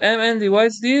 So mn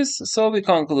divides this, so we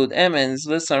conclude mn is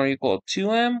less than or equal to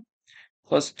 2m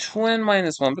plus 2n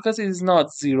minus 1 because it is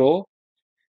not 0.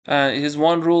 It is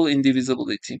one rule in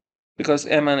divisibility because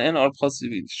m and n are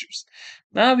positive integers.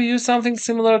 Now we use something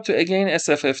similar to again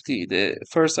SFFT, the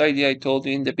first idea I told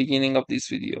you in the beginning of this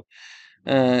video.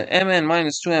 Mn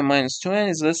minus 2m minus 2n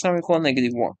is less than or equal to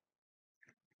negative 1.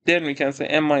 Then we can say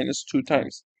m minus 2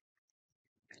 times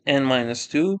n minus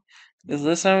 2 is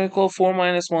less than or equal to 4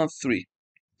 minus 1, 3.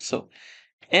 So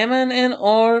m and n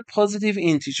are positive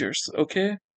integers,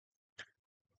 okay?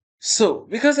 So,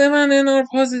 because m and n are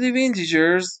positive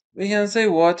integers, we can say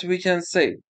what? We can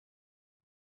say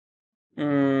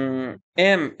m,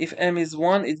 if m is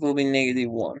 1, it will be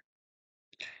negative 1.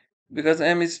 Because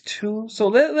m is 2, so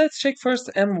let's check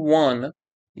first m1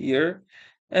 here.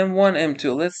 m1,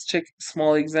 m2. Let's check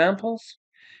small examples.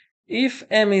 If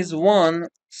m is 1,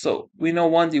 so we know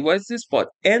 1 divides this, but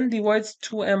n divides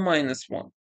 2m minus 1.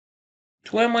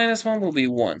 2m minus 1 will be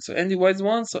 1. So n divides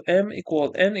 1, so n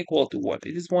equal to 1.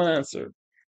 It is one answer.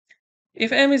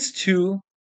 If m is 2,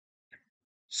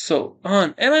 so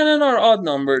m and n are odd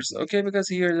numbers, okay? Because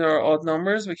here there are odd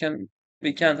numbers, we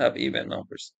can't have even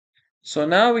numbers. So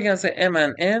now we can say m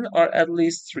and n are at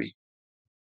least 3.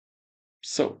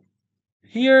 So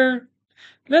here,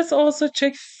 let's also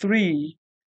check 3.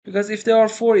 Because if there are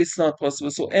 4, it's not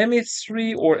possible. So m is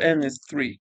 3 or n is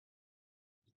 3.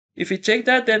 If we check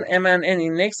that, then m and n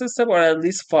in next step are at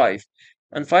least 5.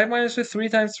 And 5 minus 3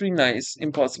 times 3, 9 is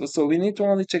impossible. So we need to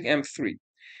only check m3.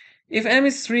 If m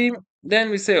is 3, then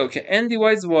we say, okay, n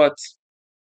divides what?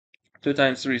 2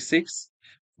 times 3, 6.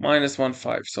 Minus 1,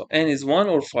 5. So n is 1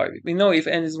 or 5. We know if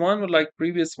n is 1, like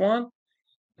previous one,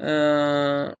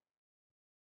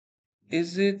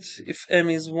 is it, if m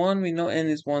is 1, we know n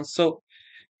is 1. So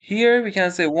here we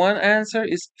can say one answer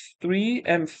is 3,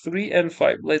 m3, and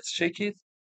 5. Let's check it.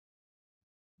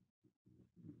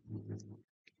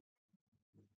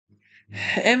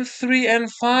 M3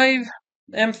 and 5.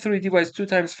 M3 divides 2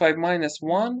 times 5 minus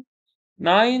 1,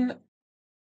 9.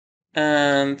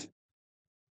 And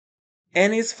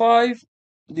n is 5.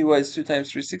 Divides 2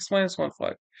 times 3, 6 minus 1,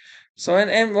 5. So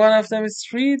and one of them is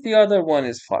 3, the other one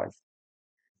is 5.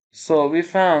 So we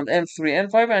found M3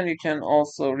 and 5, and you can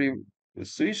also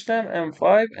switch them,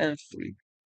 M5 and 3.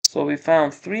 So we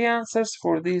found 3 answers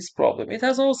for this problem. It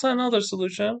has also another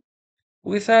solution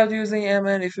without using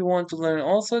MN. If you want to learn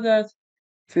also that,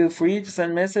 feel free to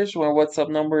send message to our WhatsApp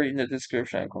number in the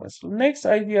description and comments. So next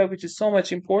idea, which is so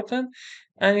much important,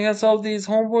 and you can solve these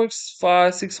homeworks,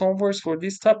 5, 6 homeworks for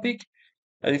this topic.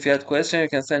 And if you had question, you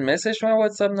can send message to our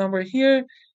WhatsApp number here.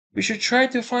 We should try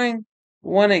to find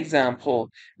one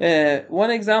example that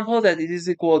it is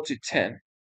equal to 10.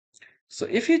 So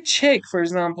if you check, for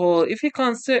example, if you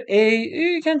consider a,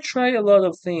 you can try a lot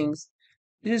of things.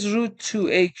 It is root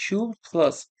 2a cubed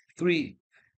plus 3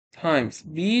 times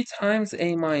b times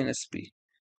a minus b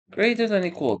greater than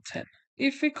equal 10.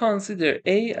 If we consider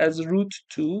a as root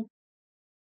 2,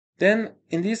 then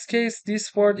in this case,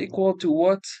 this part equal to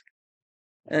what?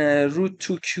 Root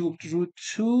 2 cubed, root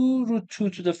 2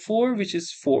 to the 4, which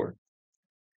is 4.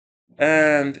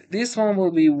 And this one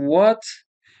will be what?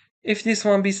 If this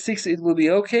one be 6, it will be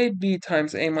okay. B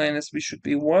times a minus b should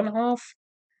be 1/2.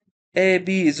 A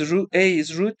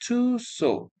is root 2.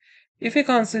 So if we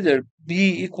consider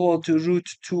b equal to root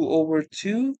 2 over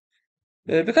 2,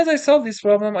 because I solved this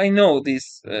problem, I know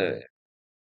this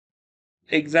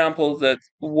example that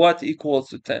what equals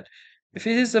to 10. If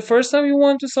it is the first time you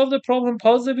want to solve the problem,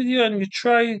 pause the video and you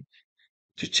try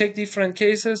to check different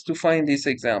cases to find this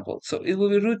example. So it will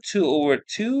be root 2 over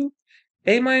 2.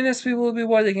 A minus b will be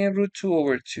what again? Root 2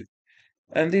 over 2.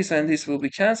 And this will be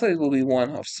cancelled. It will be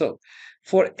 1/2. So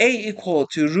for a equal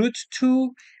to root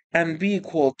 2 and b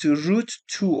equal to root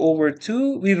 2 over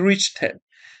 2, we reach 10.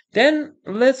 Then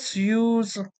let's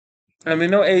use, and we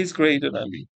know a is greater than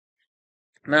b.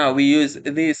 Now we use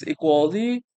this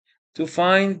equality to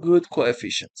find good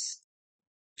coefficients.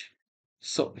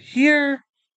 So here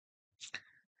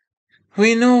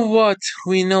we know what?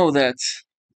 We know that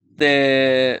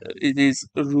it is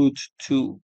root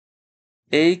 2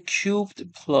 a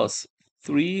cubed plus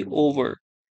 3 over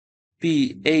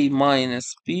b a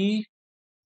minus b.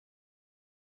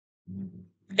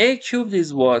 A cubed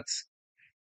is what?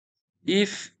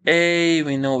 If a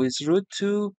we know is root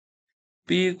 2,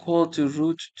 b equal to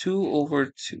root 2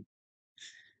 over 2.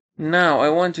 Now I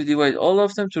want to divide all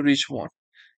of them to reach 1.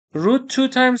 Root 2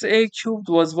 times a cubed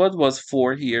was what? Was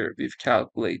 4 here. We've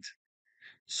calculated.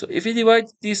 So if we divide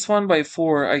this one by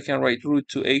 4, I can write root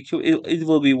 2 a cubed. It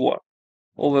will be 1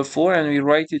 over 4, and we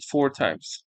write it 4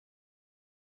 times.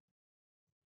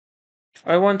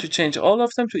 I want to change all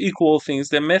of them to equal things.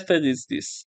 The method is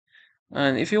this.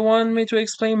 And if you want me to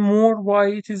explain more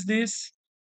why it is this,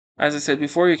 as I said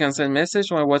before, you can send message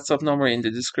to my WhatsApp number in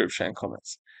the description and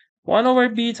comments. 1 over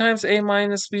b times a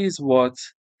minus b is what?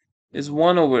 Is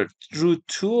 1 over root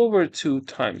 2 over 2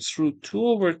 times root 2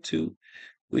 over 2,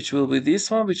 which will be this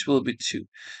one, which will be 2.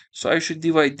 So I should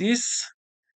divide this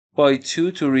by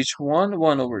 2 to reach 1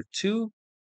 over 2,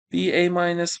 b a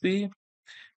minus b.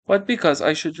 But because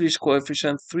I should reach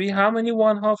coefficient 3, how many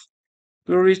 1/2?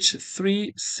 We'll reach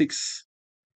 3, 6.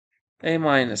 A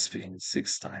minus b,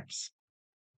 6 times.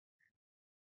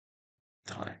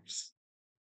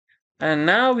 And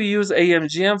now we use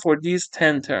AMGM for these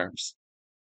 10 terms.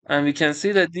 And we can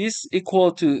see that this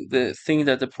equal to the thing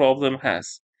that the problem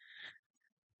has.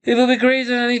 It will be greater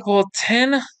than or equal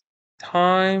 10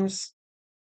 times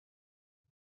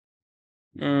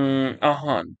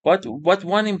But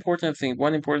one important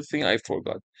thing I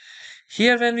forgot.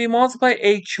 Here when we multiply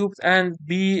a cubed and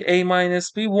b a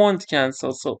minus b won't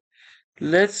cancel. So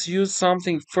let's use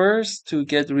something first to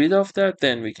get rid of that,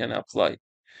 then we can apply.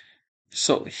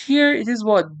 So here it is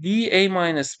what? b a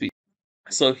minus b.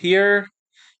 So here,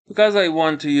 because I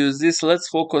want to use this, let's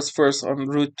focus first on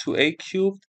root 2a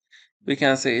cubed. We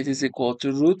can say it is equal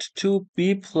to root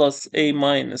 2b plus a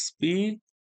minus b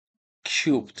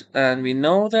cubed. And we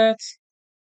know that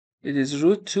It is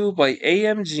root 2 by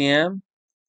AMGM.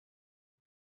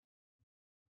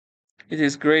 It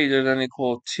is greater than or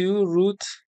equal to root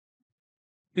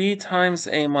b times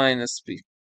a minus b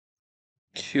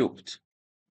cubed.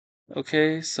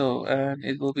 Okay, so and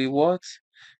it will be what?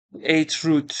 8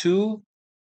 root 2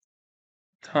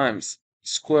 times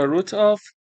square root of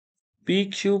b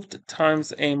cubed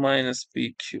times a minus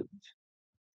b cubed.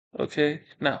 Okay,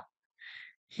 now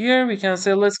here we can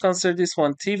say let's consider this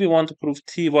one t. We want to prove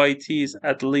t by t is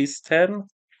at least 10.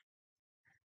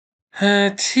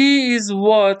 T is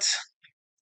what?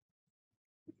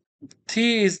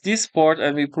 T is this part,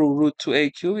 and we prove root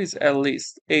 2a cubed is at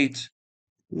least 8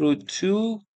 root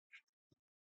 2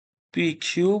 b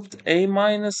cubed a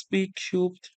minus b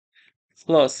cubed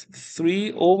plus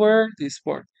 3 over this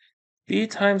part b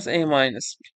times a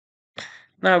minus b.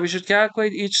 Now we should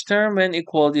calculate each term when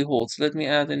equality holds. Let me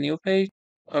add a new page.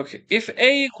 Okay, if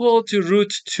a equal to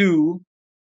root 2,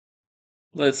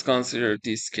 let's consider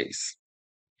this case.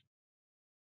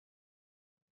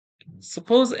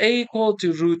 Suppose a equal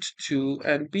to root 2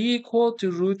 and b equal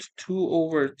to root 2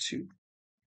 over 2.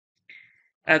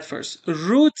 At first,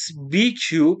 root b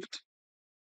cubed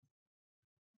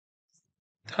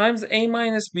times a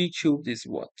minus b cubed is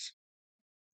what?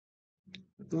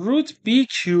 Root b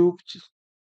cubed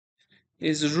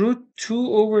is root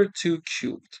 2 over 2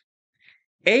 cubed.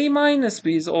 A minus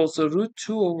b is also root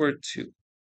 2 over 2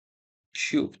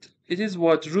 cubed. It is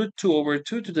what? Root 2 over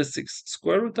 2 to the 6th.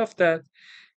 Square root of that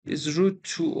is root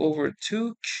 2 over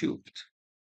 2 cubed.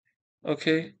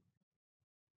 Okay?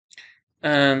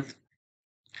 And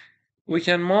we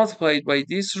can multiply it by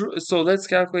this. So let's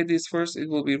calculate this first. It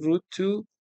will be root 2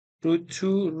 root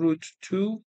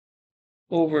 2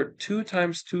 over 2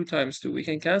 times 2 times 2. We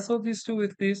can cancel these 2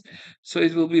 with this. So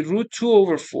it will be root 2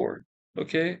 over 4.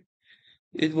 Okay?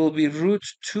 It will be root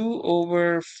 2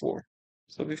 over 4.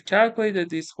 So we've calculated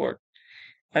this part.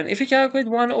 And if we calculate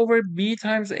 1 over b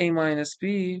times a minus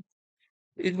b,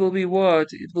 it will be what?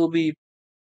 It will be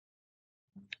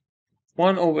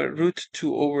 1 over root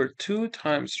 2 over 2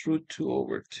 times root 2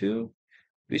 over 2,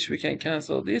 which we can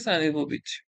cancel this, and it will be 2.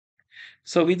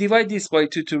 So we divide this by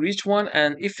 2 to reach 1,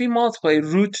 and if we multiply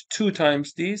root 2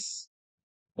 times this,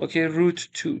 okay, root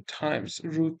 2 times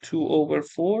root 2 over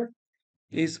 4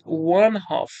 is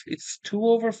 1/2. It's 2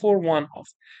 over 4, 1/2.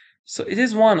 So it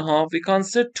is 1/2. We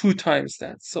consider 2 times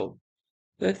that. So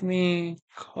let me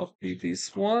copy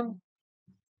this one.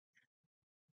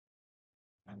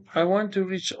 I want to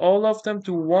reach all of them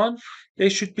to 1. They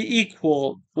should be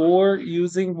equal, or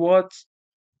using what?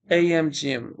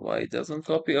 AMGM. Why it doesn't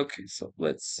copy? Okay, so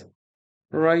let's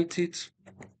write it.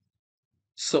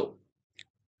 So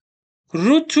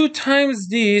root 2 times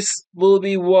this will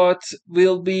be what?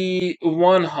 Will be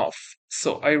 1/2.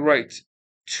 So I write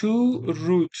 2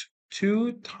 root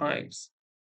 2 times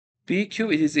b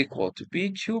cubed. It is equal to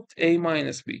b cubed a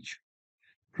minus b cubed.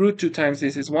 Root 2 times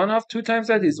this is 1/2. 2 times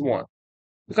that is 1.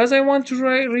 Because I want to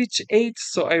reach 8,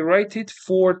 so I write it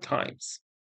 4 times.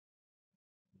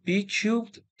 B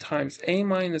cubed times a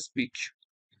minus b cubed.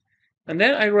 And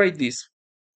then I write this.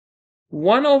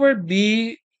 1 over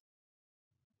b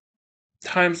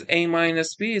times a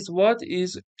minus b is what?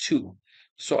 Is 2.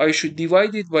 So I should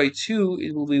divide it by 2.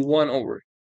 It will be 1 over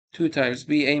 2 times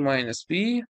b a minus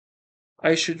b.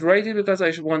 I should write it because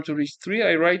I should want to reach 3.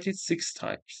 I write it 6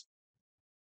 times.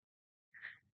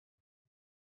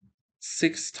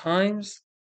 6 times.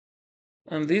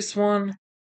 And this one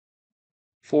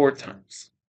 4 times.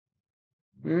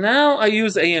 Now I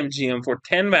use AMGM for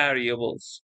 10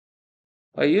 variables.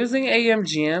 By using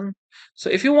AMGM, so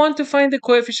if you want to find the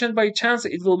coefficient by chance,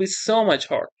 it will be so much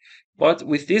hard. But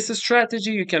with this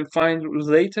strategy, you can find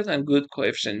related and good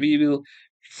coefficient. We will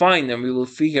find them, we will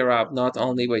figure out not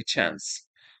only by chance.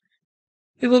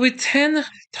 It will be 10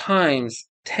 times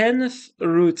 10th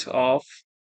root of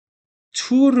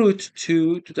 2 root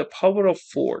 2 to the power of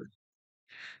 4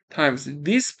 times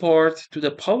this part to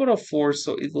the power of 4,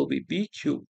 so it will be b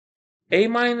cubed a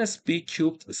minus b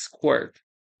cubed squared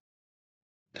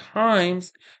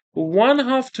times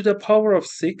 1/2 to the power of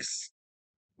 6,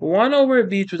 1 over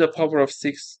b to the power of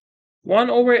 6, 1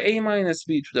 over a minus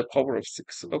b to the power of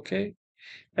 6, okay?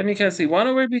 And you can see 1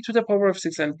 over b to the power of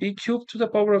 6 and b cubed to the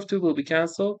power of 2 will be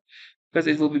cancelled, because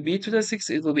it will be b to the 6,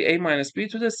 it will be a minus b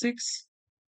to the 6,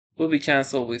 will be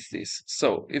cancelled with this.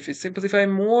 So if we simplify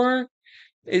more,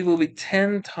 it will be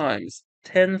 10 times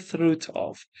 10th root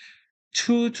of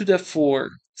 2 to the 4.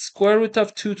 Square root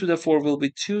of 2 to the 4 will be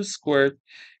 2 squared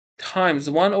times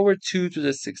 1 over 2 to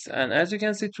the 6. And as you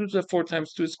can see, 2 to the 4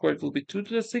 times 2 squared will be 2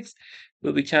 to the 6.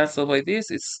 Will be cancelled by this.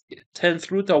 It's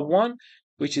 10th root of 1,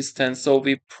 which is 10. So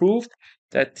we proved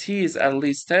that t is at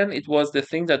least 10, it was the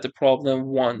thing that the problem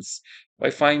wants by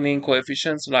finding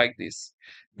coefficients like this.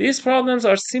 These problems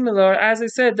are similar. As I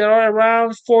said, there are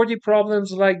around 40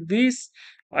 problems like this.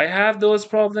 I have those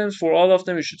problems. For all of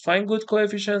them, you should find good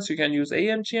coefficients. You can use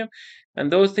AMGM,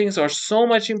 and those things are so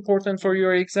much important for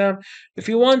your exam. If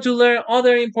you want to learn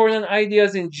other important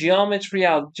ideas in geometry,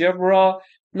 algebra,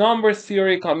 number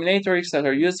theory, combinatorics that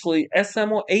are useful in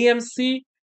SMO, AMC,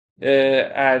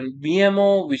 and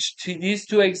BMO, which these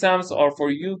two exams are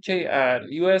for UK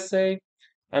and USA,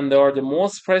 and they are the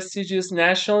most prestigious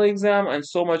national exam and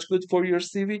so much good for your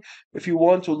CV. If you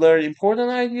want to learn important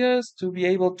ideas to be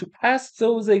able to pass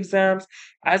those exams,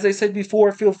 as I said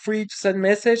before, feel free to send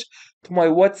message to my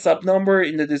WhatsApp number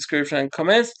in the description and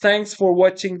comments. Thanks for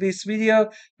watching this video.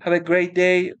 Have a great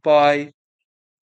day. Bye.